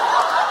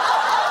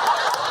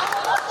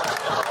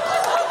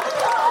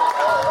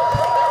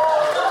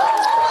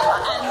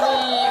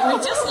we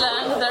just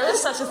learned there is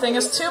such a thing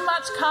as too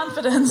much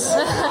confidence.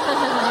 I'm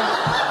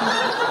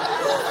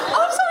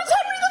sorry, it's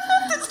Henry V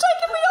that's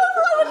taken me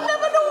over. I would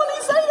never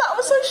normally say that. I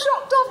was so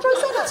shocked after I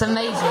said it. It's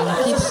amazing.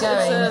 Keep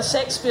going. It's a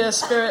Shakespeare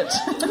spirit.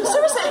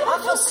 Seriously, I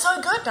feel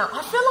so good now.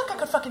 I feel like I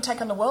could fucking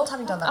take on the world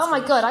having done that. Oh my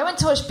God, I went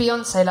to watch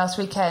Beyonce last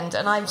weekend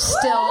and I'm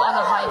still on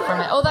a high from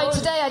it. Although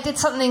today I did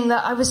something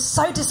that I was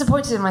so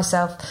disappointed in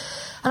myself.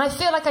 And I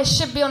feel like I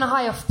should be on a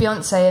high off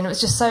Beyonce, and it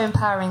was just so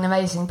empowering and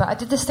amazing. But I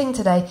did this thing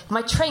today.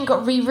 My train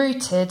got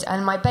rerouted,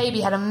 and my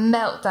baby had a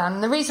meltdown.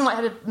 And the reason why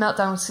it had a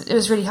meltdown was it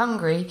was really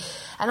hungry.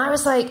 And I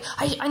was like,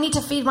 I need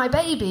to feed my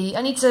baby.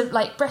 I need to,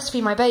 like,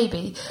 breastfeed my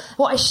baby.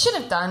 What I should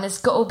have done is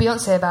got all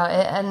Beyonce about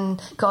it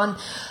and gone,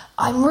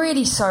 I'm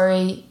really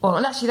sorry.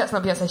 Well, actually, that's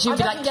not Beyonce. She would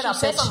be like, get up,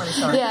 bitch. I'm really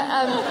sorry.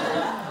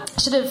 Yeah,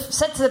 should have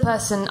said to the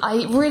person,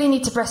 I really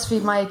need to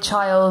breastfeed my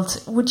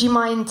child. Would you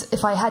mind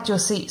if I had your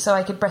seat so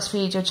I could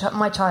breastfeed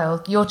my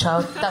child? Your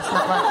child. That's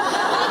not right.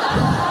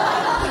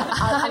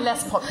 A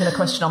less popular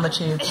question on the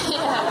tube.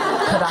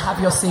 Yeah. Could I have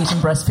your seat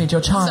and breastfeed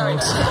your child? Sorry.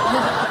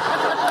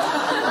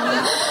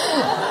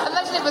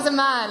 Imagine if it was a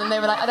man and they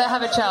were like, I don't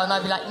have a child, and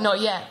I'd be like, not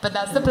yet, but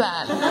that's the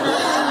plan.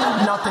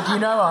 Not that you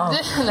know of.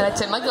 And then I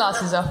took my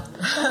glasses off.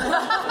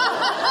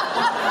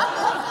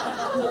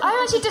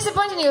 I'm actually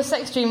disappointed in your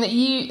sex dream that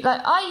you...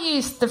 Like, I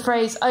used the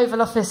phrase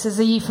Oval Office as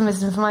a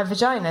euphemism for my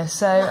vagina,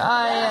 so there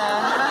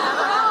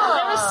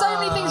are so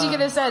many things you could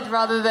have said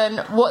rather than,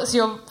 what's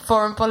your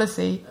foreign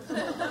policy?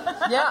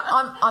 Yeah,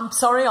 I'm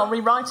sorry, I'll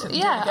rewrite it.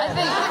 Yeah,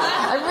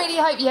 I really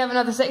hope you have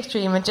another sex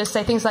dream and just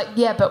say things like,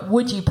 yeah, but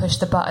would you push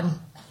the button?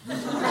 Well,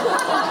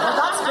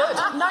 that's good.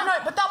 No,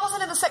 but that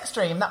wasn't in the sex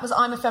dream. That was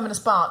I'm a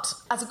feminist, but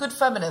as a good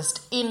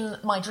feminist, in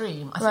my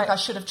dream, I think I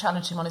should have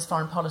challenged him on his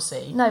foreign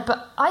policy. No,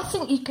 but I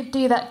think you could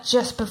do that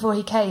just before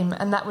he came,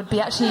 and that would be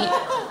actually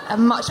a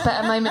much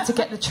better moment to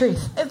get the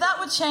truth. If that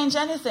would change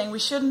anything, we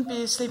shouldn't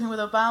be sleeping with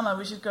Obama.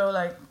 We should go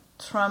like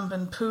Trump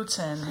and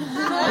Putin.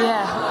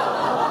 Yeah.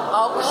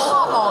 Oh,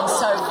 come on,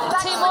 Sophie.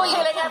 That's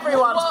killing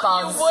everyone's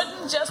buzz. You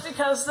wouldn't, just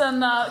because they're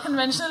not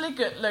conventionally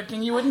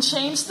good-looking, you wouldn't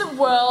change the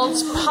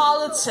world's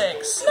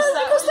politics. No,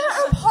 because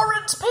they're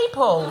abhorrent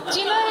people. Do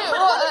you know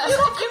what? You're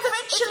not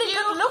conventionally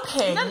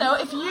good-looking. No,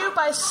 if you,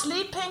 by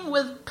sleeping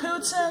with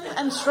Putin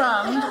and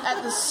Trump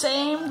at the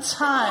same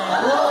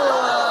time,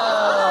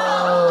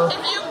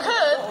 if you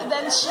could,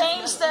 then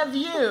change their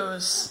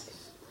views.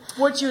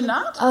 Would you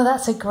not? Oh,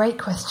 that's a great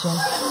question.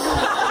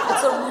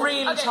 It's a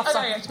really tough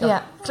subject.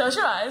 Yeah. Close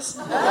your eyes.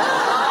 Close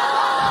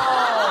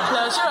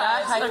your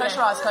eyes. Okay,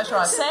 close your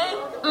eyes. Say,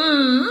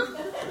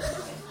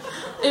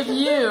 if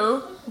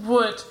you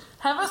would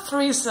have a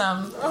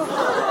threesome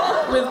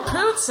with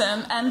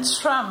Putin and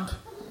Trump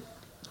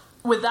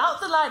without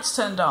the lights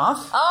turned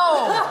off.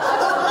 Oh!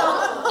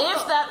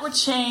 If that would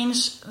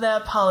change their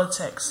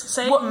politics.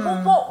 Say, what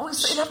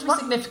it'd have to be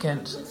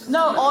significant.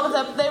 No, all of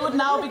them, they would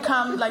now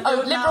become like...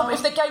 liberal,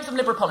 if they gave them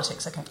liberal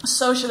politics, okay.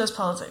 Socialist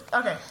politics.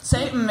 Okay,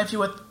 say if you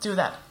would do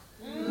that.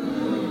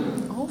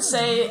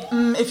 Say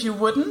if you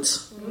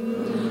wouldn't.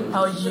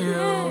 Oh, you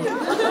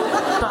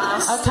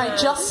bastard. Okay,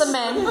 just the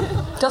men.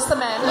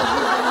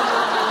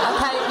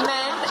 Okay,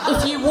 men.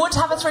 If you would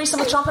have a threesome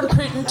with Trump and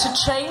Putin to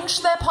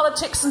change their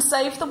politics and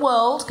save the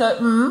world, go,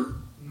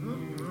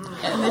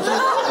 And if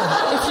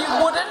you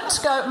wouldn't,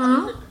 go,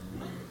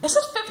 Is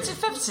it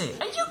 50-50?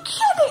 Are you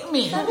kidding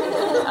me?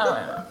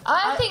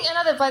 I think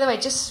another, by the way,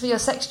 just for your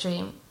sex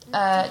dream,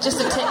 just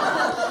a tip.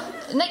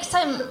 Next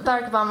time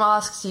Barack Obama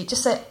asks you,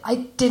 just say, I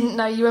didn't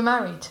know you were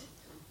married.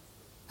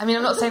 I mean,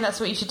 I'm not saying that's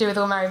what you should do with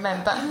all married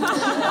men, but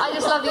I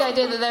just love the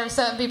idea that there are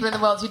certain people in the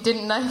world who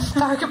didn't know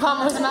Barack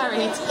Obama was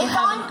married. You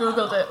haven't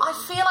Googled it. I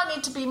feel I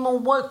need to be more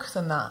woke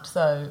than that,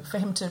 though, for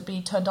him to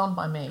be turned on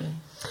by me.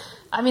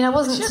 I mean, I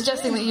wasn't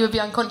suggesting that you would be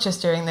unconscious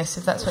during this,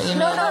 if that's what you mean.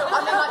 No,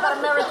 I mean like that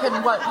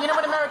American woke. You know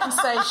when Americans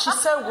say,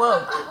 she's so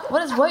woke? What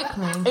does woke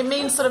mean? It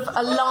means sort of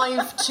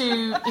alive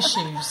to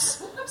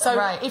issues. So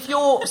if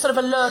you're sort of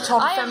alert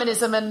on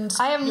feminism and...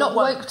 I am not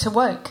woke to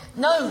woke.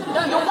 No, you're woke.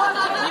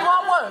 You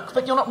are woke,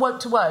 but you're not woke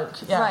to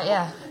woke. Yeah. Right,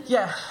 yeah.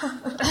 Yeah.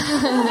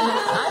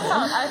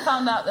 I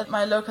found out that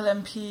my local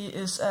MP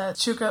is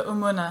Chuka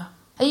Umuna.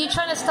 Are you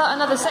trying to start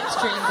another sex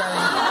dream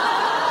going?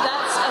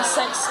 That's a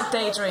sex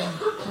daydream.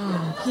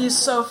 He's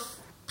so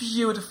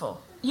beautiful.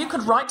 You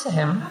could write to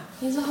him.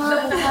 He's a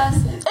horrible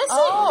person. Is he?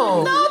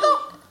 No.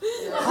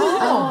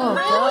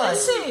 God.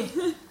 Is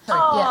he?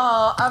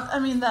 I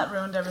mean, that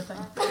ruined everything.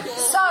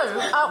 So,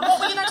 what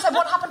were you going to say?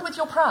 What happened with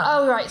your pram?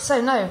 Oh, right. So,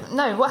 no.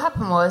 What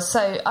happened was,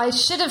 so I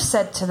should have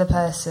said to the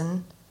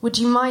person, would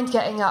you mind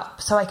getting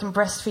up so I can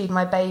breastfeed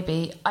my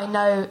baby? I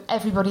know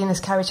everybody in this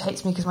carriage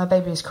hates me because my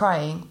baby is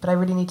crying, but I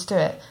really need to do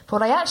it. But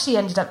what I actually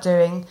ended up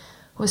doing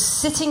was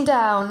sitting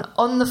down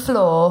on the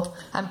floor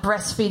and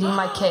breastfeeding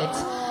my kid,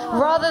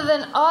 rather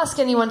than ask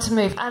anyone to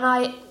move. And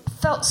I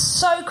felt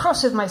so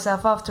cross with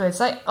myself afterwards.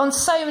 Like, on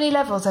so many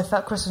levels, I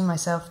felt cross with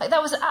myself. Like,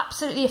 that was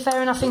absolutely a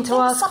fair enough thing to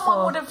ask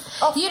someone would have...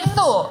 You'd have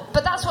thought,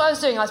 but that's what I was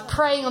doing. I was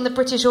preying on the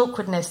British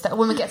awkwardness that a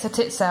woman gets her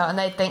tits out and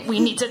they'd think, we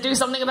need to do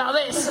something about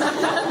this. But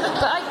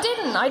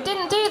I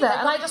didn't do that.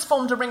 And I just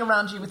formed a ring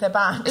around you with their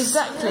bags.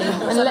 Exactly.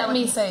 And so let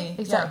me see. Yeah.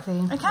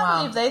 Exactly. I can't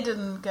believe they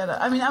didn't get it.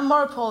 I mean, I'm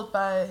more appalled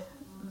by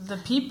the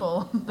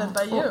people than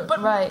by you.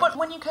 But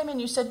when you came in,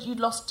 you said you'd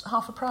lost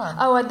half a pram.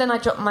 Oh, and then I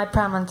dropped my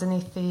pram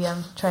underneath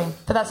the train.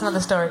 But that's another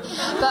story.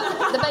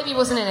 But the baby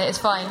wasn't in it. It's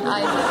fine.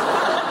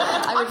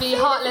 I would be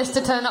heartless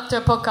to turn up to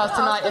a podcast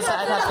tonight if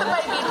that had happened. If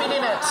the baby had been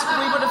in it,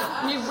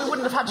 we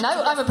wouldn't have had to...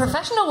 No, I'm a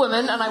professional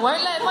woman and I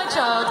won't let my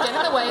child get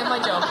in the way of my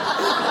job.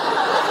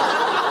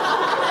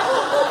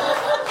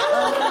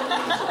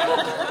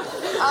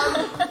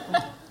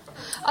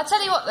 I'll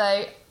tell you what,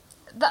 though.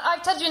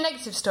 I've told you a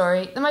negative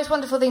story. The most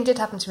wonderful thing did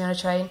happen to me on a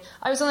train.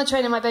 I was on the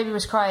train and my baby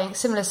was crying.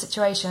 Similar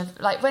situation.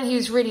 Like, when he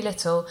was really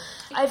little,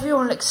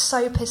 everyone looked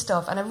so pissed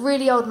off. And a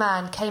really old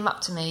man came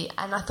up to me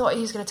and I thought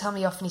he was going to tell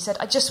me off. And he said,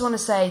 I just want to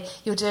say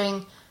you're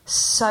doing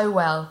so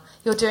well.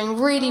 You're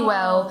doing really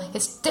well.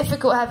 It's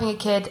difficult having a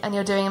kid and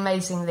you're doing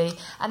amazingly.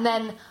 And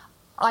then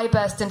I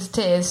burst into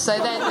tears. So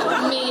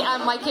then me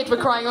and my kid were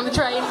crying on the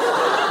train.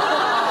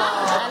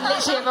 And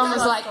literally everyone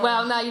was like,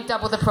 well, now you've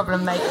doubled the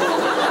problem, mate.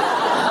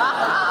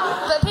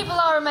 But people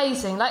are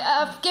amazing. Like,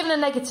 I've given a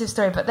negative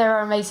story, but they are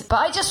amazing. But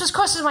I just was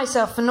cross with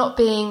myself for not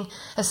being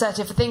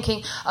assertive, for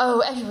thinking,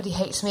 oh, everybody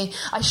hates me.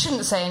 I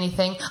shouldn't say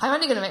anything. I'm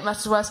only going to make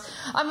matters worse.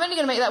 I'm only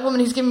going to make that woman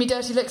who's giving me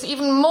dirty looks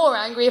even more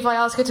angry if I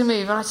ask her to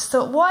move. And I just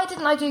thought, why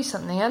didn't I do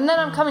something? And then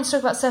I'm coming to talk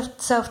about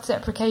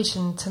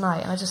self-deprecation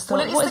tonight. And I just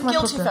thought, what is the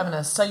guilty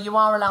feminist? So you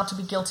are allowed to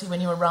be guilty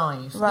when you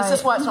arrive. Right. This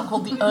is why it's not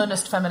called the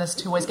earnest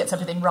feminist who always gets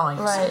everything right.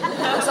 Right.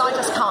 Because I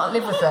just can't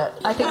live with it.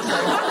 I think so.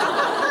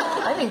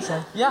 I think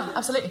so. Yeah,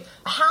 absolutely.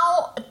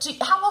 How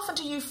often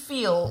do you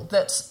feel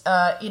that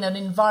in an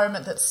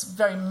environment that's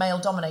very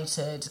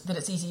male-dominated, that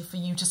it's easy for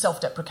you to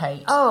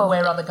self-deprecate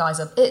where other guys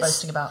are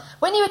boasting about?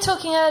 When you were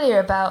talking earlier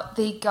about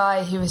the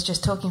guy who was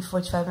just talking for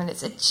 45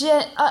 minutes,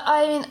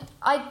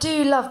 I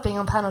do love being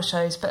on panel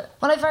shows, but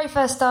when I very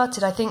first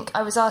started, I think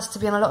I was asked to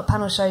be on a lot of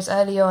panel shows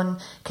early on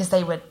because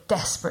they were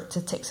desperate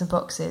to tick some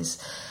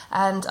boxes.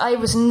 And I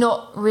was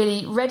not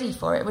really ready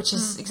for it, which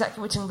is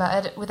exactly what we're talking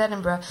about with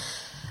Edinburgh.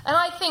 And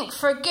I think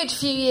for a good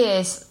few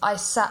years I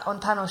sat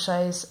on panel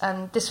shows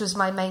and this was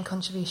my main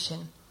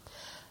contribution.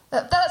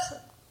 That's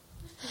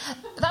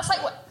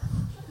like what...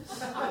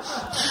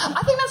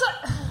 I think that's like...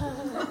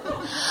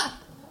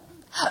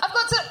 I've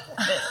got to...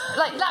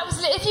 Like, that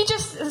was... If you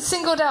just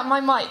singled out my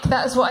mic,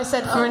 that was what I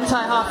said for an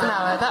entire half an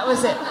hour. That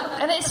was it.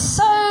 And it's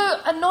so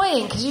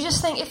annoying, because you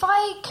just think, if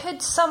I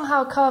could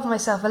somehow carve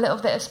myself a little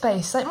bit of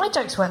space, like, my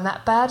jokes weren't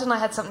that bad, and I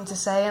had something to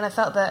say, and I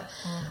felt that...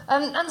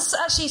 And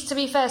actually, to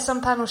be fair,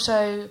 some panel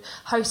show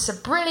hosts are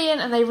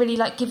brilliant, and they really,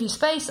 like, give you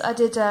space. I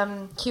did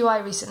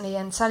QI recently,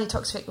 and Sally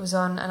Toksvik was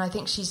on, and I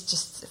think she's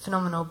just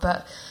phenomenal,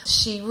 but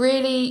she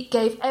really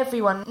gave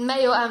everyone,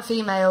 male and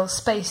female,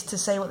 space to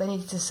say what they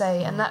needed to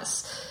say, and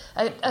that's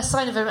a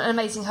sign of an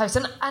amazing host.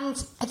 And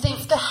I think...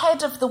 If the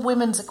head of the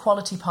Women's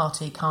Equality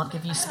Party can't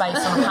give you space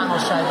on a panel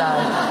show,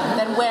 though,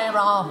 then where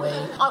are we?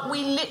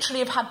 We literally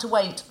have had to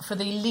wait for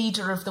the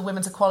leader of the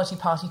Women's Equality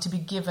Party to be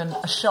given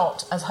a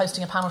shot as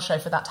hosting a panel show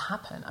for that to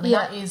happen. I mean,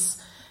 that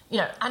is...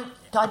 and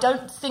I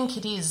don't think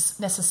it is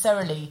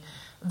necessarily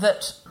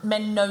that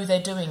men know they're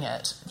doing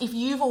it. If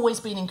you've always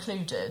been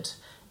included...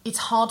 it's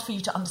hard for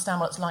you to understand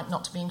what it's like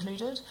not to be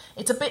included.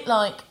 It's a bit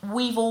like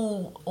we've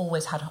all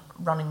always had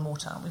running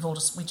water.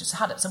 We just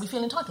had it, so we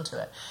feel entitled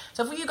to it.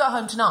 So if you go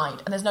home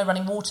tonight and there's no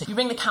running water, you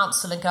ring the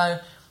council and go,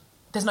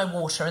 there's no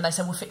water, and they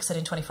say, we'll fix it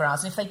in 24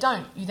 hours. And if they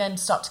don't, you then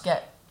start to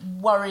get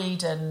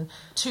worried, and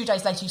 2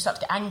 days later you start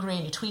to get angry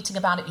and you're tweeting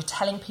about it, you're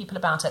telling people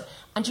about it,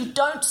 and you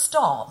don't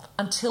stop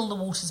until the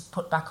water's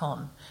put back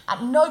on.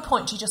 At no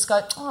point do you just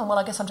go, oh, well,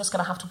 I guess I'm just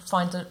going to have to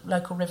find a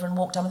local river and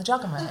walk down with a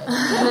jug on my head.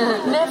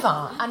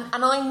 Never.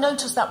 And I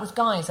noticed that with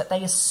guys, that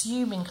they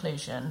assume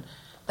inclusion,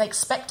 they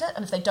expect it,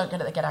 and if they don't get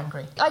it, they get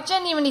angry. I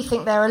genuinely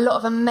think there are a lot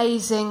of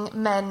amazing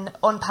men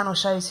on panel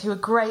shows who are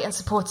great and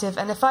supportive,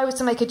 and if I was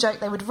to make a joke,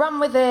 they would run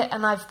with it,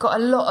 and I've got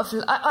a lot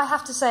of... I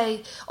have to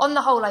say, on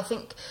the whole, I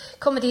think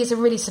comedy is a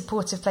really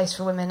supportive place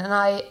for women, and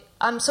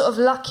I'm sort of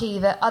lucky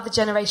that other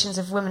generations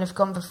of women have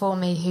gone before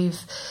me who've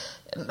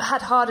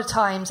had harder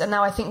times, and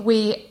now I think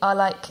we are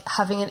like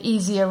having an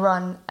easier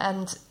run,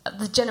 and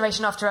the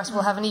generation after us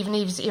will have an even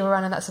easier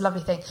run, and that's a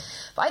lovely thing.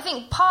 But I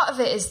think part of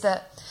it is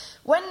that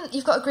when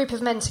you've got a group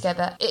of men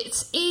together,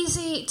 it's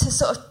easy to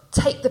sort of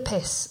take the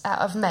piss out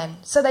of men.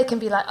 So they can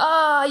be like,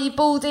 you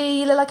baldy,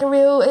 you look like a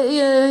real,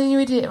 you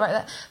idiot, right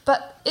there.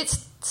 But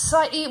it's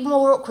slightly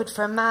more awkward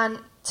for a man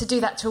to do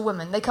that to a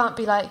woman. They can't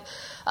be like,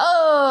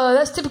 oh,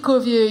 that's typical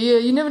of you,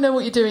 you never know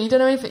what you're doing, you don't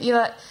know anything. You're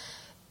like,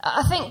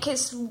 I think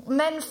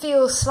men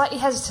feel slightly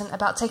hesitant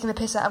about taking the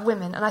piss out of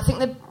women. And I think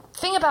the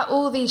thing about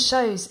all these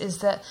shows is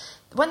that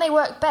when they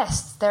work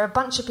best, they're a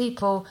bunch of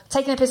people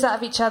taking the piss out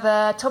of each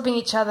other, topping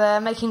each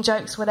other, making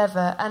jokes,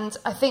 whatever. And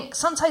I think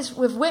sometimes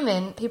with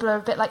women, people are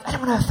a bit like, I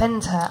don't want to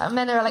offend her. And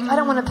men are like, I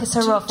don't want to piss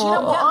her off. Do you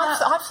know what?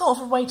 I've thought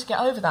of a way to get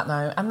over that,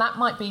 though, and that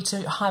might be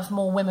to have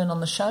more women on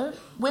the show.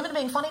 Women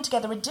being funny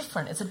together are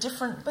different. It's a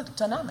different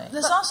dynamic.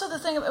 There's also the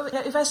thing,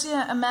 if I see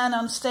a man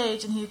on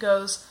stage and he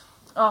goes,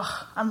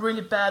 oh, I'm really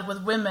bad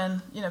with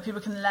women,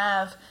 people can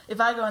laugh. If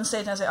I go on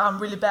stage and I say, oh, I'm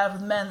really bad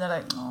with men, they're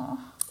like, oh.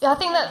 Yeah, I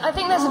think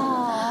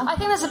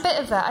there's a bit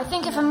of that. I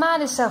think if a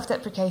man is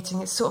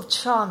self-deprecating, it's sort of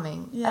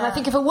charming. Yeah. And I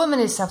think if a woman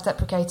is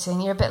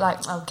self-deprecating, you're a bit like,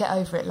 oh, get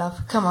over it, love.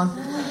 Come on.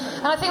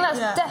 And I think that's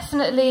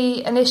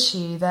definitely an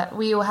issue that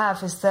we all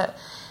have, is that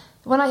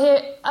when I hear...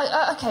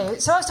 okay,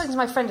 so I was talking to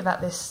my friend about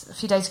this a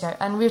few days ago,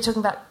 and we were talking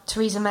about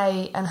Theresa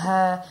May and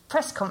her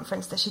press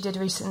conference that she did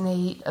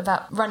recently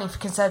about running for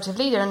Conservative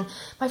leader, and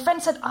my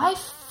friend said, I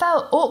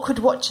felt awkward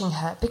watching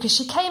her, because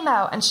she came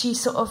out and she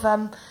sort of...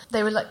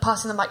 they were like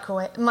passing the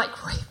microwave,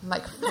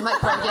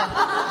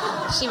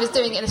 yeah. She was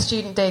doing it in a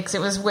student digs,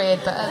 it was weird,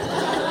 but...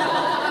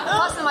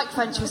 passing the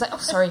microphone, she was like, oh,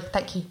 sorry,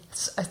 thank you.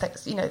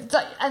 Thanks, you know,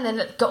 and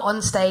then got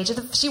on stage.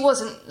 She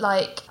wasn't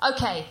like,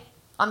 okay...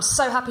 I'm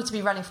so happy to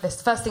be running for this.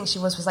 The first thing she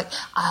was like,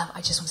 I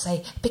just want to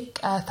say a big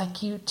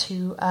thank you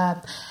to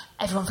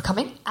everyone for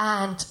coming,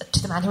 and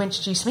to the man who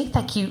introduced me.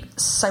 Thank you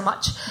so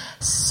much.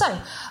 So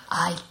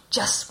I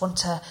just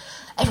want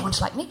everyone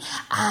to like me,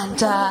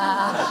 and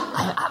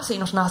I'm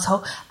absolutely not an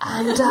arsehole,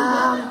 and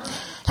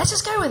let's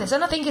just go with this.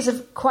 And I think it's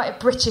quite a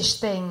British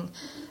thing,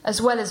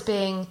 as well as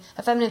being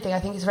a feminine thing.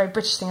 I think it's a very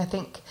British thing.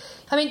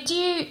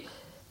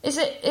 Is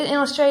it in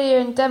Australia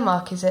and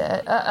Denmark, is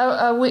it,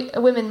 are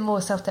women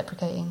more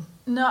self-deprecating?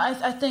 No,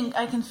 I think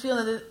I can feel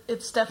that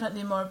it's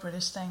definitely more a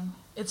British thing.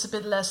 It's a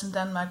bit less in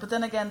Denmark. But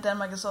then again,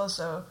 Denmark is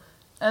also,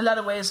 in a lot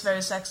of ways,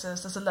 very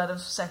sexist. There's a lot of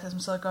sexism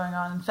still going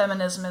on. And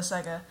feminism is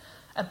like a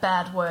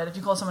bad word. If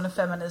you call someone a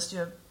feminist,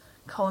 you're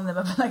calling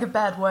them like a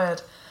bad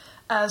word.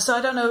 So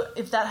I don't know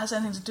if that has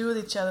anything to do with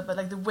each other. But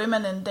like the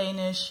women in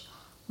Danish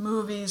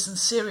movies and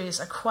series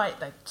are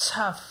quite like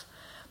tough.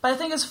 But I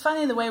think it's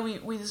funny the way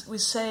we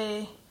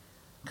say...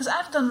 Because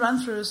I've done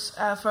run-throughs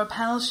for a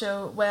panel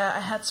show where I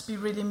had to be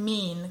really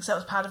mean, because that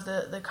was part of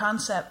the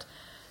concept.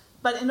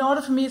 But in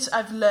order for me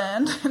I've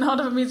learned, in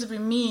order for me to be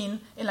mean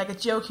in like a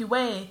jokey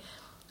way,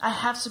 I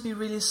have to be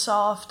really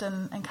soft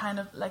and kind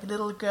of like a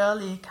little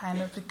girly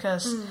kind of,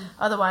 because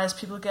otherwise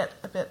people get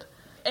a bit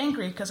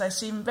angry because I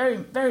seem very,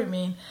 very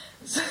mean.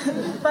 So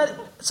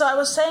I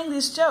was saying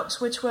these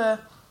jokes which were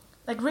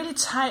like really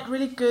tight,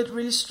 really good,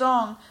 really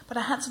strong, but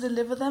I had to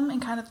deliver them in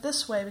kind of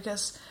this way,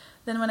 because...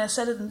 Then when I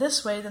said it in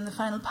this way, then the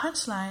final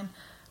punchline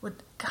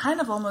would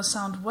kind of almost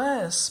sound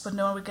worse, but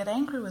no one would get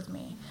angry with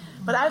me.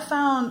 But I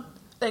found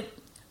like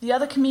the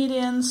other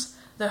comedians,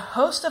 the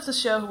host of the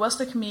show who was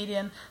the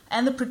comedian,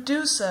 and the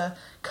producer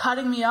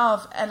cutting me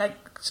off and like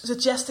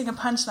suggesting a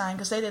punchline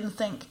because they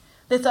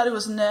thought it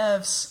was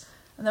nerves.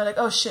 And they're like,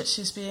 oh shit,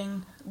 she's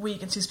being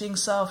weak and she's being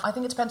soft. I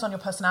think it depends on your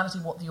personality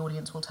what the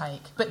audience will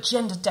take. But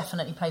gender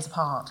definitely plays a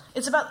part.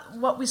 It's about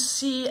what we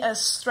see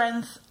as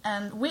strength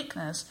and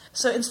weakness.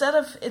 So instead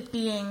of it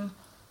being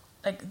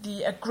like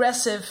the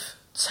aggressive,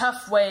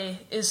 tough way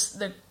is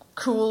the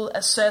cool,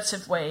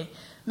 assertive way,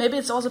 maybe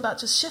it's also about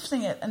just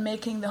shifting it and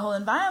making the whole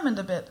environment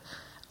a bit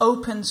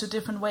open to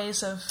different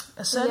ways of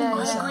asserting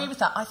yourself. I agree with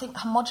that. I think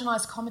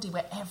homogenised comedy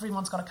where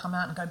everyone's got to come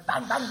out and go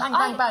bang, bang, bang,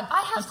 bang, bang.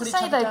 I have to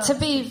say though,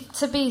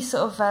 to be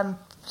sort of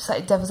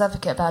slightly devil's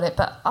advocate about it,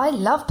 but I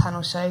love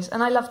panel shows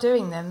and I love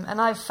doing them,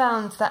 and I've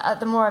found that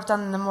the more I've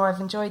done them, the more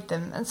I've enjoyed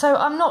them. And so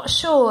I'm not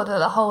sure that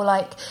the whole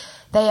like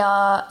they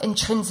are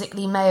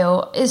intrinsically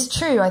male is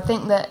true. I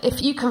think that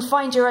if you can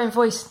find your own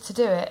voice to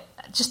do it,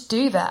 just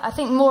do that. I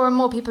think more and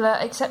more people are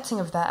accepting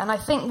of that, and I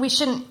think we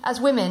shouldn't, as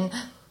women,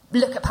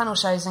 look at panel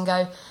shows and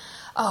go,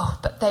 oh,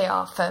 but they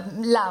are for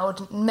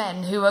loud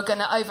men who are going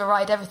to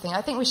override everything.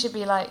 I think we should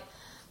be like,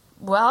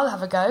 well, I'll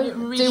have a go,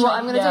 do what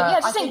I'm going to do.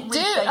 Yeah, just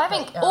I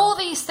think all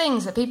these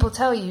things that people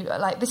tell you,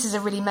 like, this is a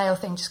really male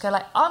thing, just go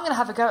like, I'm going to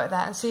have a go at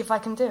that and see if I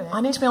can do it.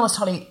 I need to be honest,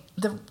 Holly,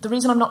 the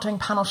reason I'm not doing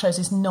panel shows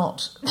is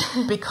not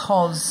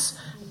because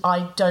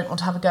I don't want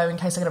to have a go in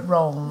case I get it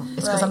wrong.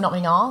 It's because I'm not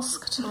being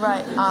asked.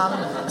 Right.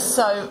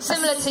 So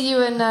similar to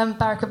you and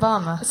Barack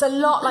Obama. It's a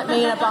lot like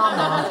me and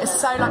Obama. It's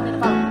so like me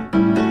and Obama.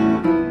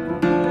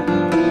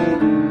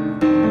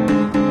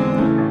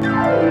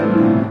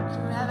 Do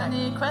we have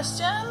any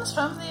questions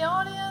from the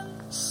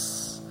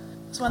audience?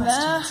 There's one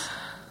there.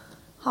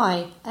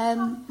 Hi.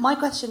 My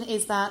question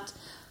is that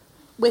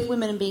with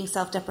women being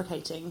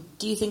self-deprecating,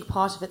 do you think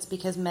part of it's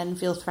because men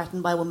feel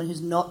threatened by a woman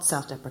who's not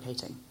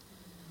self-deprecating?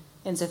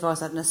 Insofar as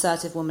that an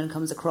assertive woman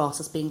comes across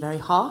as being very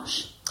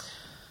harsh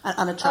and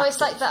unattractive. Oh, it's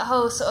like that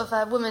whole sort of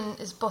a woman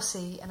is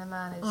bossy and a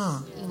man is...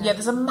 You know. Yeah,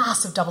 there's a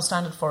massive double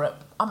standard for it.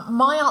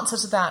 My answer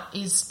to that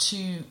is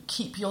to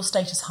keep your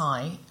status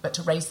high, but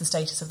to raise the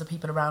status of the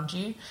people around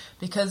you,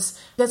 because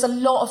there's a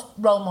lot of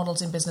role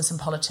models in business and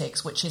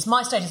politics, which is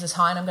my status is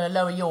high and I'm going to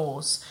lower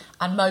yours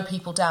and mow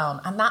people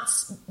down. And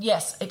that's,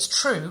 yes, it's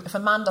true. If a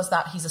man does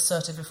that, he's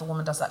assertive. If a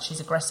woman does that,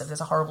 she's aggressive.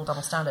 There's a horrible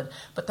double standard.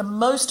 But the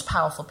most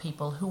powerful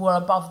people who are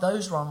above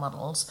those role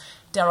models,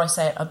 dare I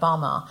say it,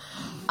 Obama,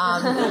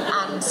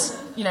 and,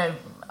 you know,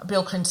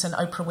 Bill Clinton,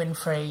 Oprah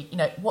Winfrey, you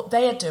know, what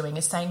they are doing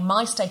is saying,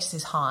 my status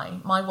is high,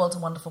 my world's a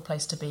wonderful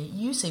place to be,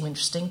 you seem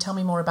interesting, tell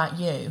me more about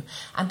you.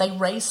 And they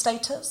raise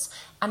status,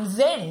 and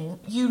then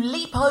you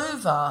leap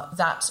over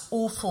that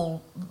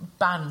awful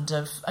band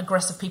of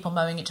aggressive people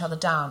mowing each other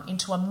down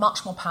into a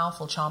much more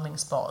powerful, charming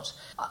spot.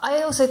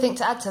 I also think,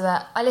 to add to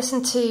that, I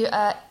listened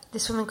to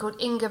this woman called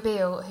Inga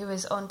Beale, who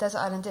was on Desert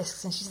Island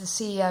Discs, and she's the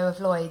CEO of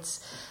Lloyd's.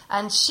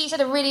 And she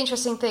said a really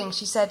interesting thing.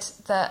 She said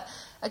that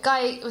a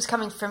guy was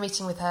coming for a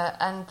meeting with her,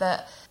 and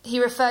that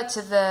he referred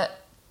to the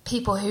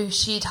people who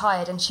she'd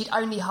hired, and she'd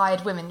only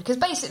hired women. Because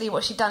basically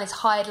what she'd done is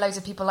hired loads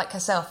of people like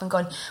herself and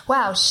gone,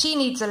 wow, she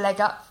needs a leg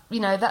up. You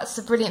know, that's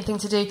a brilliant thing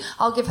to do.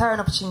 I'll give her an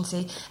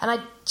opportunity. And I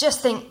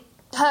just think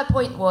her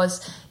point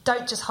was,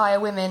 don't just hire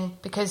women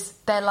because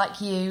they're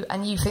like you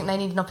and you think they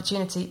need an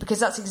opportunity, because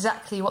that's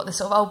exactly what the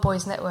sort of old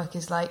boys network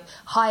is like.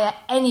 Hire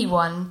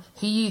anyone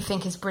who you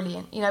think is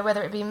brilliant, you know,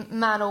 whether it be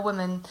man or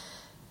woman.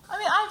 I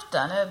mean, I've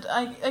done it.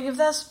 Like if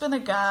there's been a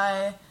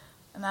guy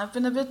and I've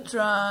been a bit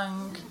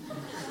drunk,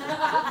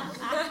 I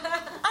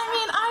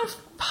mean, I've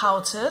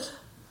pouted.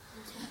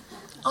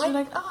 I'm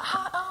like,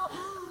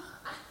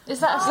 Is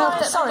that a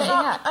self-deprecating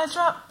act? I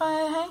dropped my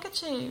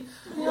handkerchief.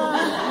 You know,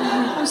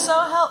 I'm so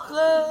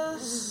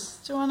helpless.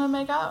 Do you want to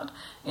make out?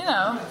 You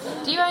know.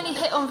 Do you only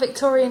hit on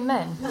Victorian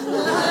men?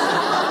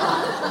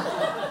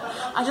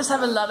 I just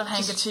have a lot of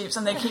handkerchiefs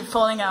and they keep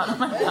falling out of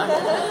my pocket.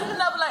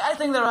 No, but like I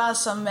think there are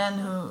some men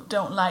who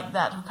don't like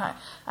that.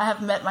 I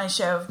have met my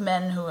share of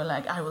men who are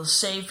like, I will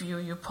save you,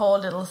 you poor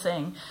little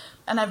thing.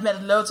 And I've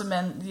met loads of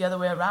men the other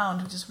way around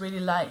who just really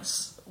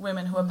likes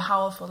women who are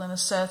powerful and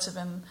assertive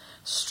and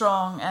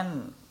strong,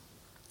 and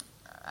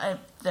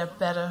they're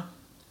better.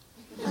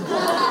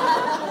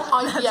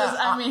 I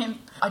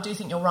do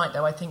think you're right,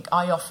 though. I think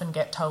I often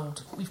get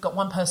told, we've got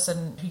one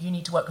person who you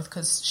need to work with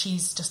because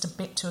she's just a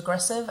bit too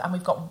aggressive, and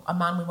we've got a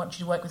man we want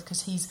you to work with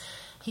because he's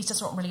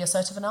just not really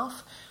assertive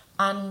enough.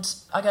 And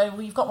I go,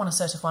 well, you've got one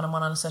assertive one and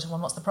one unassertive one.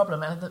 What's the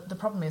problem? And the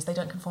problem is they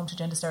don't conform to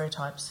gender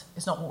stereotypes.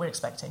 It's not what we're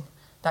expecting.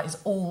 That is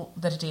all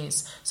that it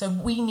is. So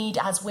we need,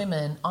 as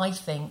women, I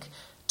think,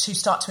 to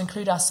start to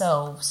include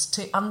ourselves,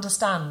 to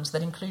understand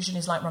that inclusion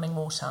is like running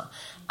water,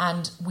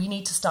 and we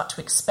need to start to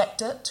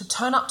expect it, to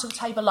turn up to the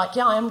table like,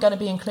 yeah, I am going to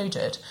be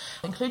included.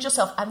 Include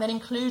yourself, and then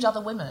include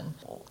other women.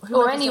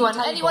 Or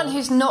anyone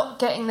who's not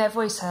getting their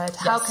voice heard.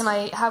 Yes.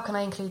 How can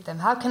I include them?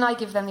 How can I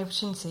give them the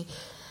opportunity?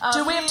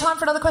 Do we have time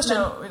for another question?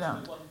 No, we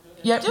don't.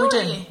 Yeah, we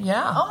do.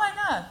 Yeah. Oh my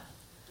God.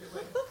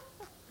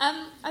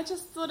 I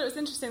just thought it was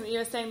interesting that you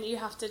were saying that you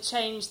have to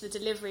change the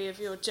delivery of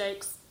your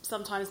jokes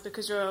sometimes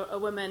because you're a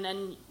woman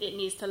and it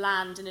needs to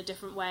land in a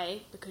different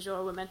way because you're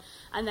a woman.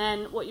 And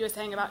then what you were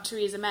saying about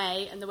Theresa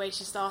May and the way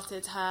she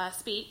started her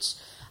speech.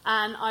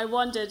 And I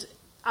wondered,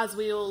 as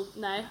we all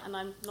know, and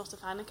I'm not a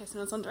fan in case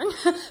anyone's wondering,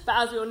 but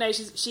as we all know,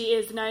 she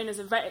is known as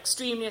a very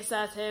extremely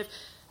assertive,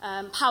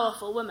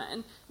 powerful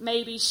woman.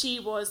 Maybe she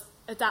was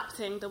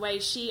adapting the way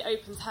she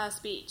opens her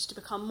speech to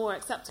become more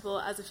acceptable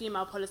as a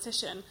female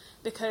politician,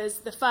 because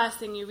the first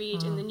thing you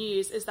read in the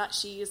news is that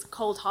she is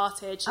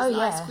cold-hearted, she's an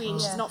ice queen,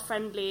 she's not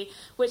friendly,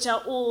 which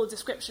are all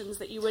descriptions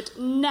that you would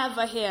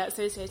never hear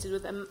associated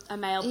with a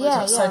male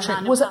politician. So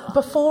true. Was it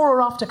before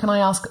or after, can I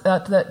ask,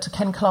 that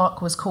Ken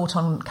Clarke was caught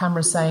on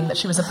camera saying that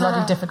she was a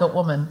bloody difficult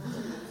woman?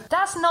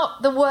 That's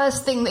not the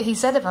worst thing that he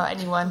said about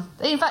anyone.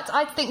 In fact,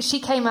 I think she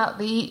came out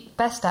the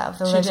best out of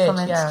those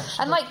comments. Yeah,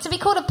 and like, to be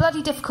called a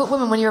bloody difficult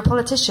woman when you're a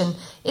politician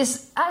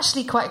is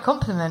actually quite a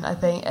compliment, I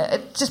think.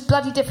 Just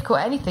bloody difficult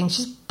at anything.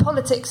 She's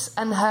politics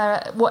and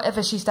her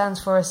whatever she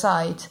stands for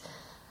aside.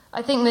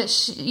 I think that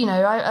she,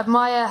 I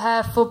admire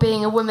her for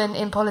being a woman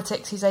in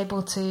politics who's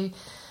able to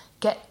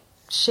get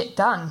shit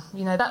done.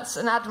 That's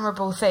an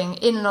admirable thing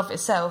in and of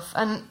itself.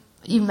 And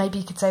maybe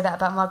you could say that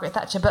about Margaret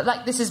Thatcher, but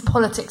like, this is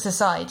politics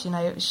aside.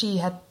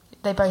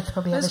 They both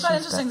probably had issues. It's quite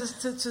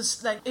interesting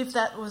to like, if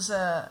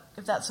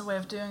that's a way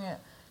of doing it.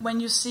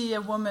 When you see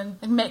a woman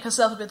make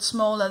herself a bit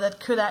smaller, that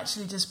could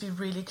actually just be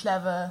really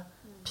clever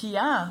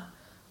PR,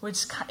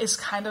 which is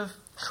kind of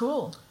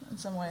cool in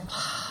some way.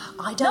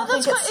 I don't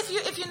think it's...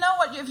 If you know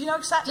exactly what you're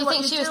doing. Do you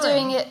think she was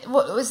doing it?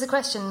 What was the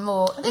question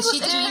more? Is she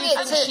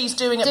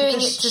doing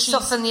it to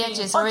soften the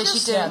edges, or is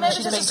she doing it?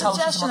 Maybe just a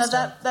suggestion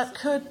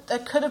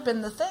that could have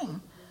been the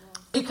thing.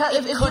 It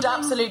could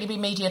absolutely be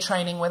media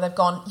training where they've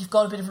gone, you've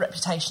got a bit of a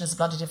reputation as a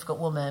bloody difficult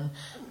woman,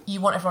 you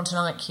want everyone to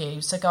like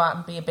you, so go out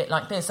and be a bit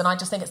like this. And I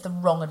just think it's the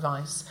wrong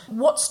advice.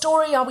 What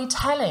story are we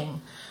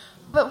telling?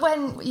 But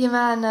when your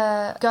man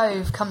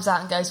Gove comes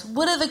out and goes,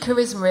 whatever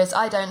charisma is,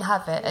 I don't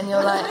have it, and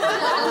you're like,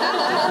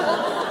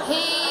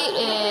 he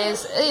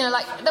is,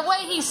 like, the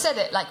way he said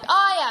it, like,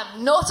 I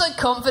am not a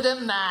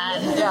confident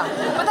man. Yeah.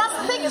 But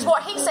that's the thing, is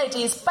what he said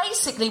is,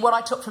 basically what I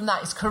took from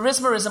that is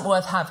charisma isn't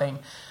worth having.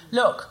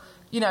 Look,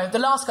 the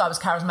last guy was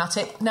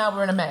charismatic, now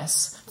we're in a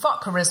mess.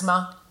 Fuck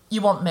charisma,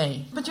 you want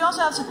me. But you also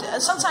have to,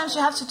 sometimes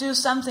you have to do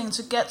something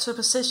to get to a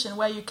position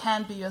where you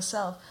can be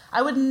yourself.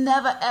 I would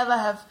never, ever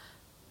have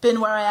been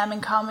where I am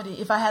in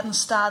comedy if I hadn't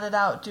started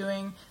out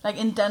doing, like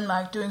in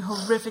Denmark, doing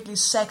horrifically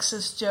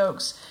sexist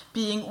jokes,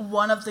 being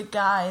one of the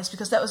guys,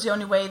 because that was the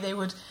only way they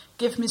would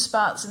give me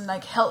spots and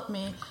like help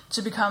me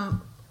to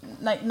become,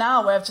 like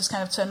now where I've just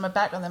kind of turned my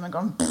back on them and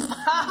gone,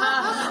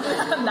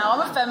 now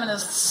I'm a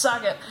feminist,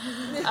 suck it.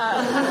 So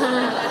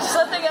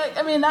I think,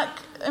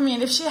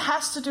 if she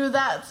has to do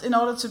that in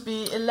order to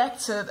be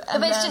elected,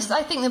 but it's just,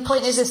 I think the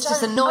point is it's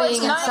just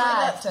annoying and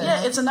sad.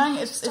 Yeah, it's annoying.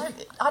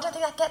 I don't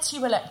think that gets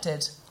you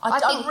elected.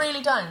 I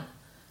really don't.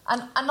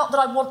 And not that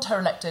I want her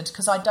elected,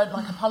 because I don't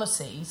like her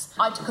policies,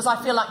 because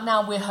I feel like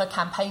now we're her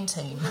campaign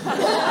team.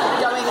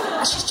 Going,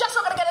 she's just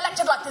not going to get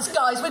elected like this,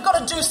 guys. We've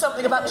got to do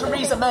something about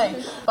Theresa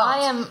May. But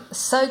I am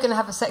so going to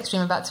have a sex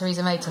dream about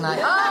Theresa May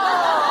tonight.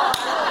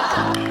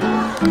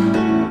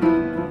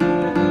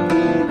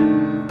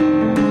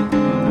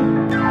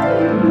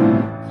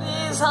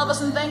 Please help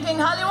us in thanking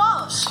Holly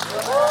Walsh.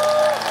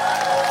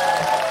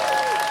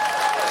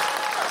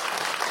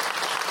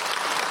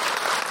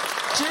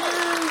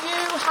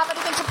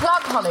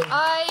 Plug, Holly.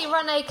 I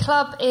run a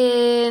club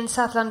in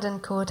South London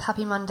called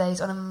Happy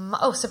Mondays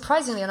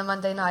surprisingly on a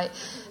Monday night,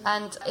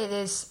 and it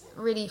is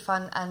really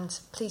fun, and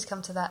please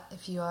come to that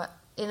if you are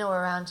in or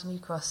around New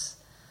Cross.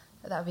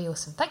 That would be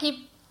awesome. Thank you.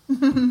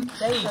 Amazing.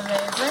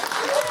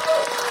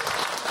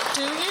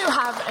 Do you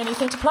have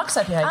anything to plug,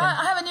 Sophie Hagen?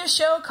 I have a new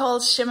show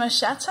called Shimmer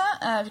Shatter.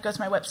 If you go to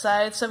my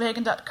website,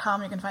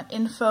 sophiehagen.com, you can find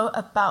info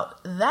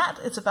about that.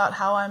 It's about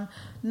how I'm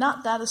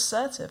not that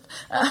assertive.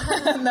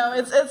 No,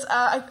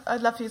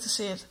 I'd love for you to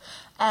see it.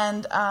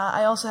 And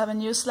I also have a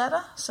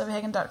newsletter,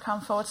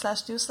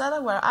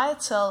 sophiehagen.com/newsletter, where I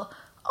tell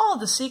all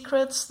the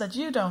secrets that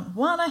you don't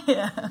want to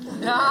hear.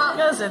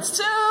 Because it's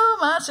too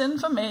much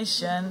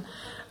information.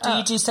 Do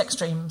you do sex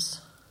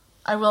dreams?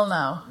 I will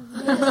now.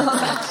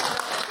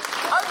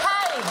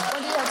 What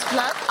do you have to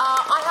plug?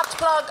 I have to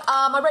plug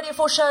my Radio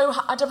 4 show,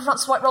 Deborah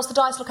Francis White Rolls the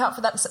Dice. Look out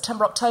for that in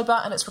September, October,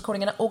 and it's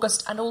recording in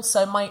August. And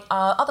also my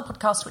other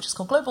podcast, which is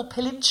called Global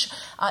Pillage.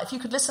 If you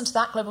could listen to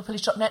that,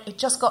 globalpillage.net. It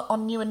just got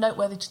on New and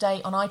Noteworthy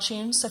today on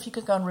iTunes, so if you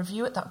could go and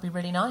review it, that would be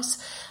really nice.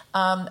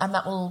 And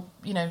that will,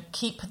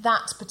 keep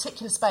that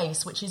particular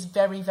space, which is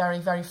very, very,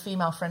 very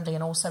female-friendly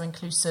and also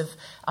inclusive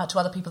to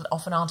other people that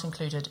often aren't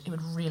included. It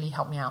would really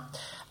help me out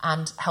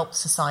and help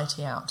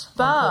society out.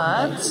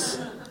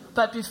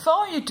 But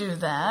before you do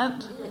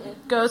that,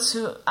 go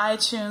to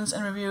iTunes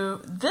and review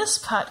this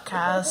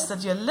podcast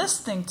that you're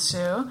listening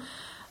to,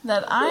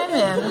 that I'm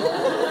in.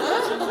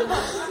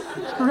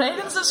 Rate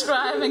and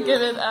subscribe and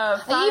give it a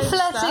 5 Are you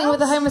flirting stars.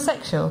 with a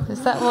homosexual? Is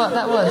that what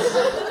that was?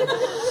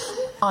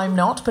 I'm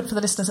not, but for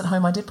the listeners at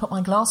home, I did put my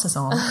glasses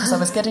on because I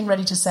was getting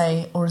ready to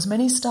say, or as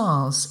many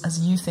stars as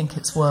you think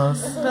it's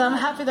worth. But I'm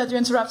happy that you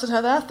interrupted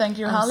her there. Thank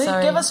you, Holly.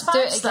 Sorry. Give us 5 Do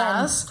it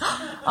stars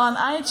on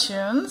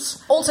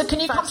iTunes. Also,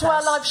 can you come to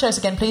our live shows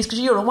again, please? Because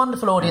you're a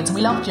wonderful audience and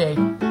we loved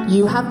you.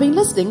 You have been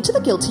listening to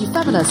The Guilty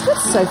Feminist with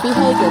Sophie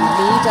Hagen,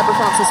 me, Deborah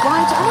Francis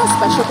White, and our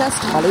special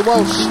guest, Holly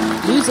Walsh.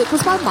 Music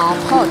was by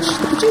Mark Hodge.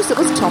 The producer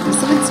was Tom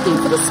Selinsky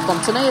for The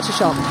Spontaneity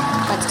Shop.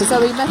 Thanks to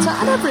Zoe Meta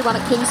and everyone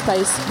at King's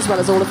Pace, as well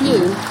as all of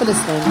you, for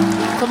listening.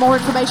 For more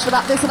information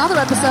about this and other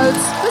episodes,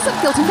 visit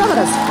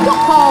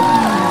guiltyfeminist.com.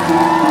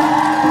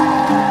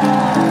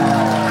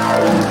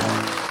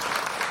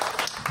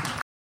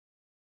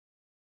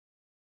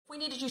 We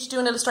needed you to do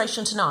an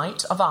illustration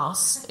tonight of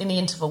us in the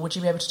interval. Would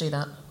you be able to do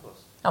that?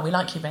 Oh, we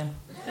like you, Ben.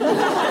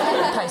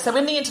 Okay, so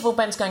in the interval,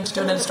 Ben's going to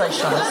do an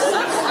illustration of us.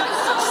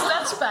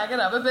 Let's back it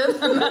up a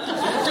bit.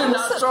 Do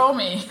not draw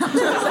me.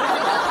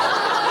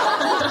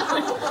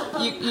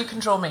 You can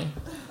draw me.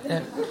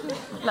 Yeah.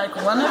 Like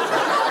one of...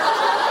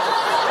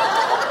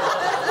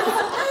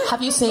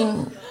 Have you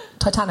seen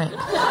Titanic?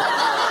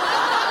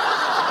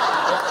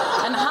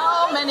 And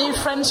how many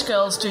French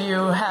girls do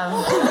you have?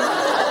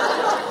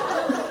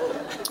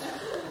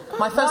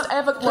 My first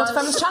ever Guilty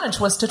Feminist challenge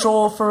was to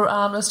draw for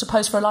was to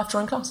pose for a life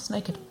drawing class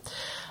naked.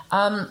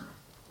 I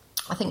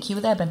think you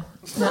were there, Ben.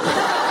 No.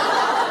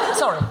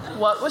 Sorry.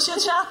 What was your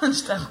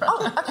challenge, Deborah?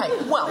 Oh, okay.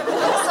 Well,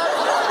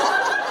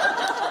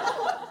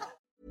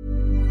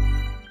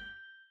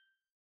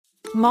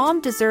 Mom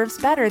deserves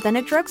better than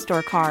a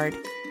drugstore card.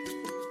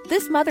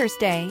 This Mother's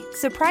Day,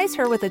 surprise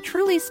her with a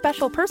truly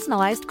special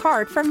personalized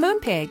card from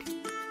Moonpig.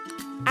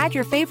 Add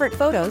your favorite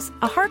photos,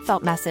 a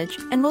heartfelt message,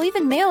 and we'll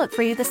even mail it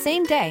for you the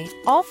same day,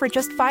 all for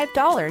just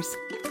 $5.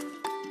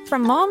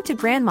 From mom to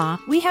grandma,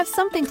 we have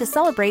something to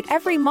celebrate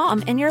every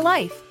mom in your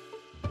life.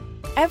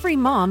 Every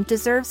mom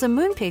deserves a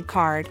Moonpig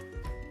card.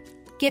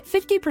 Get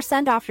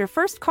 50% off your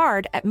first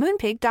card at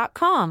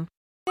moonpig.com.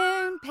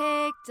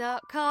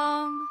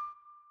 Moonpig.com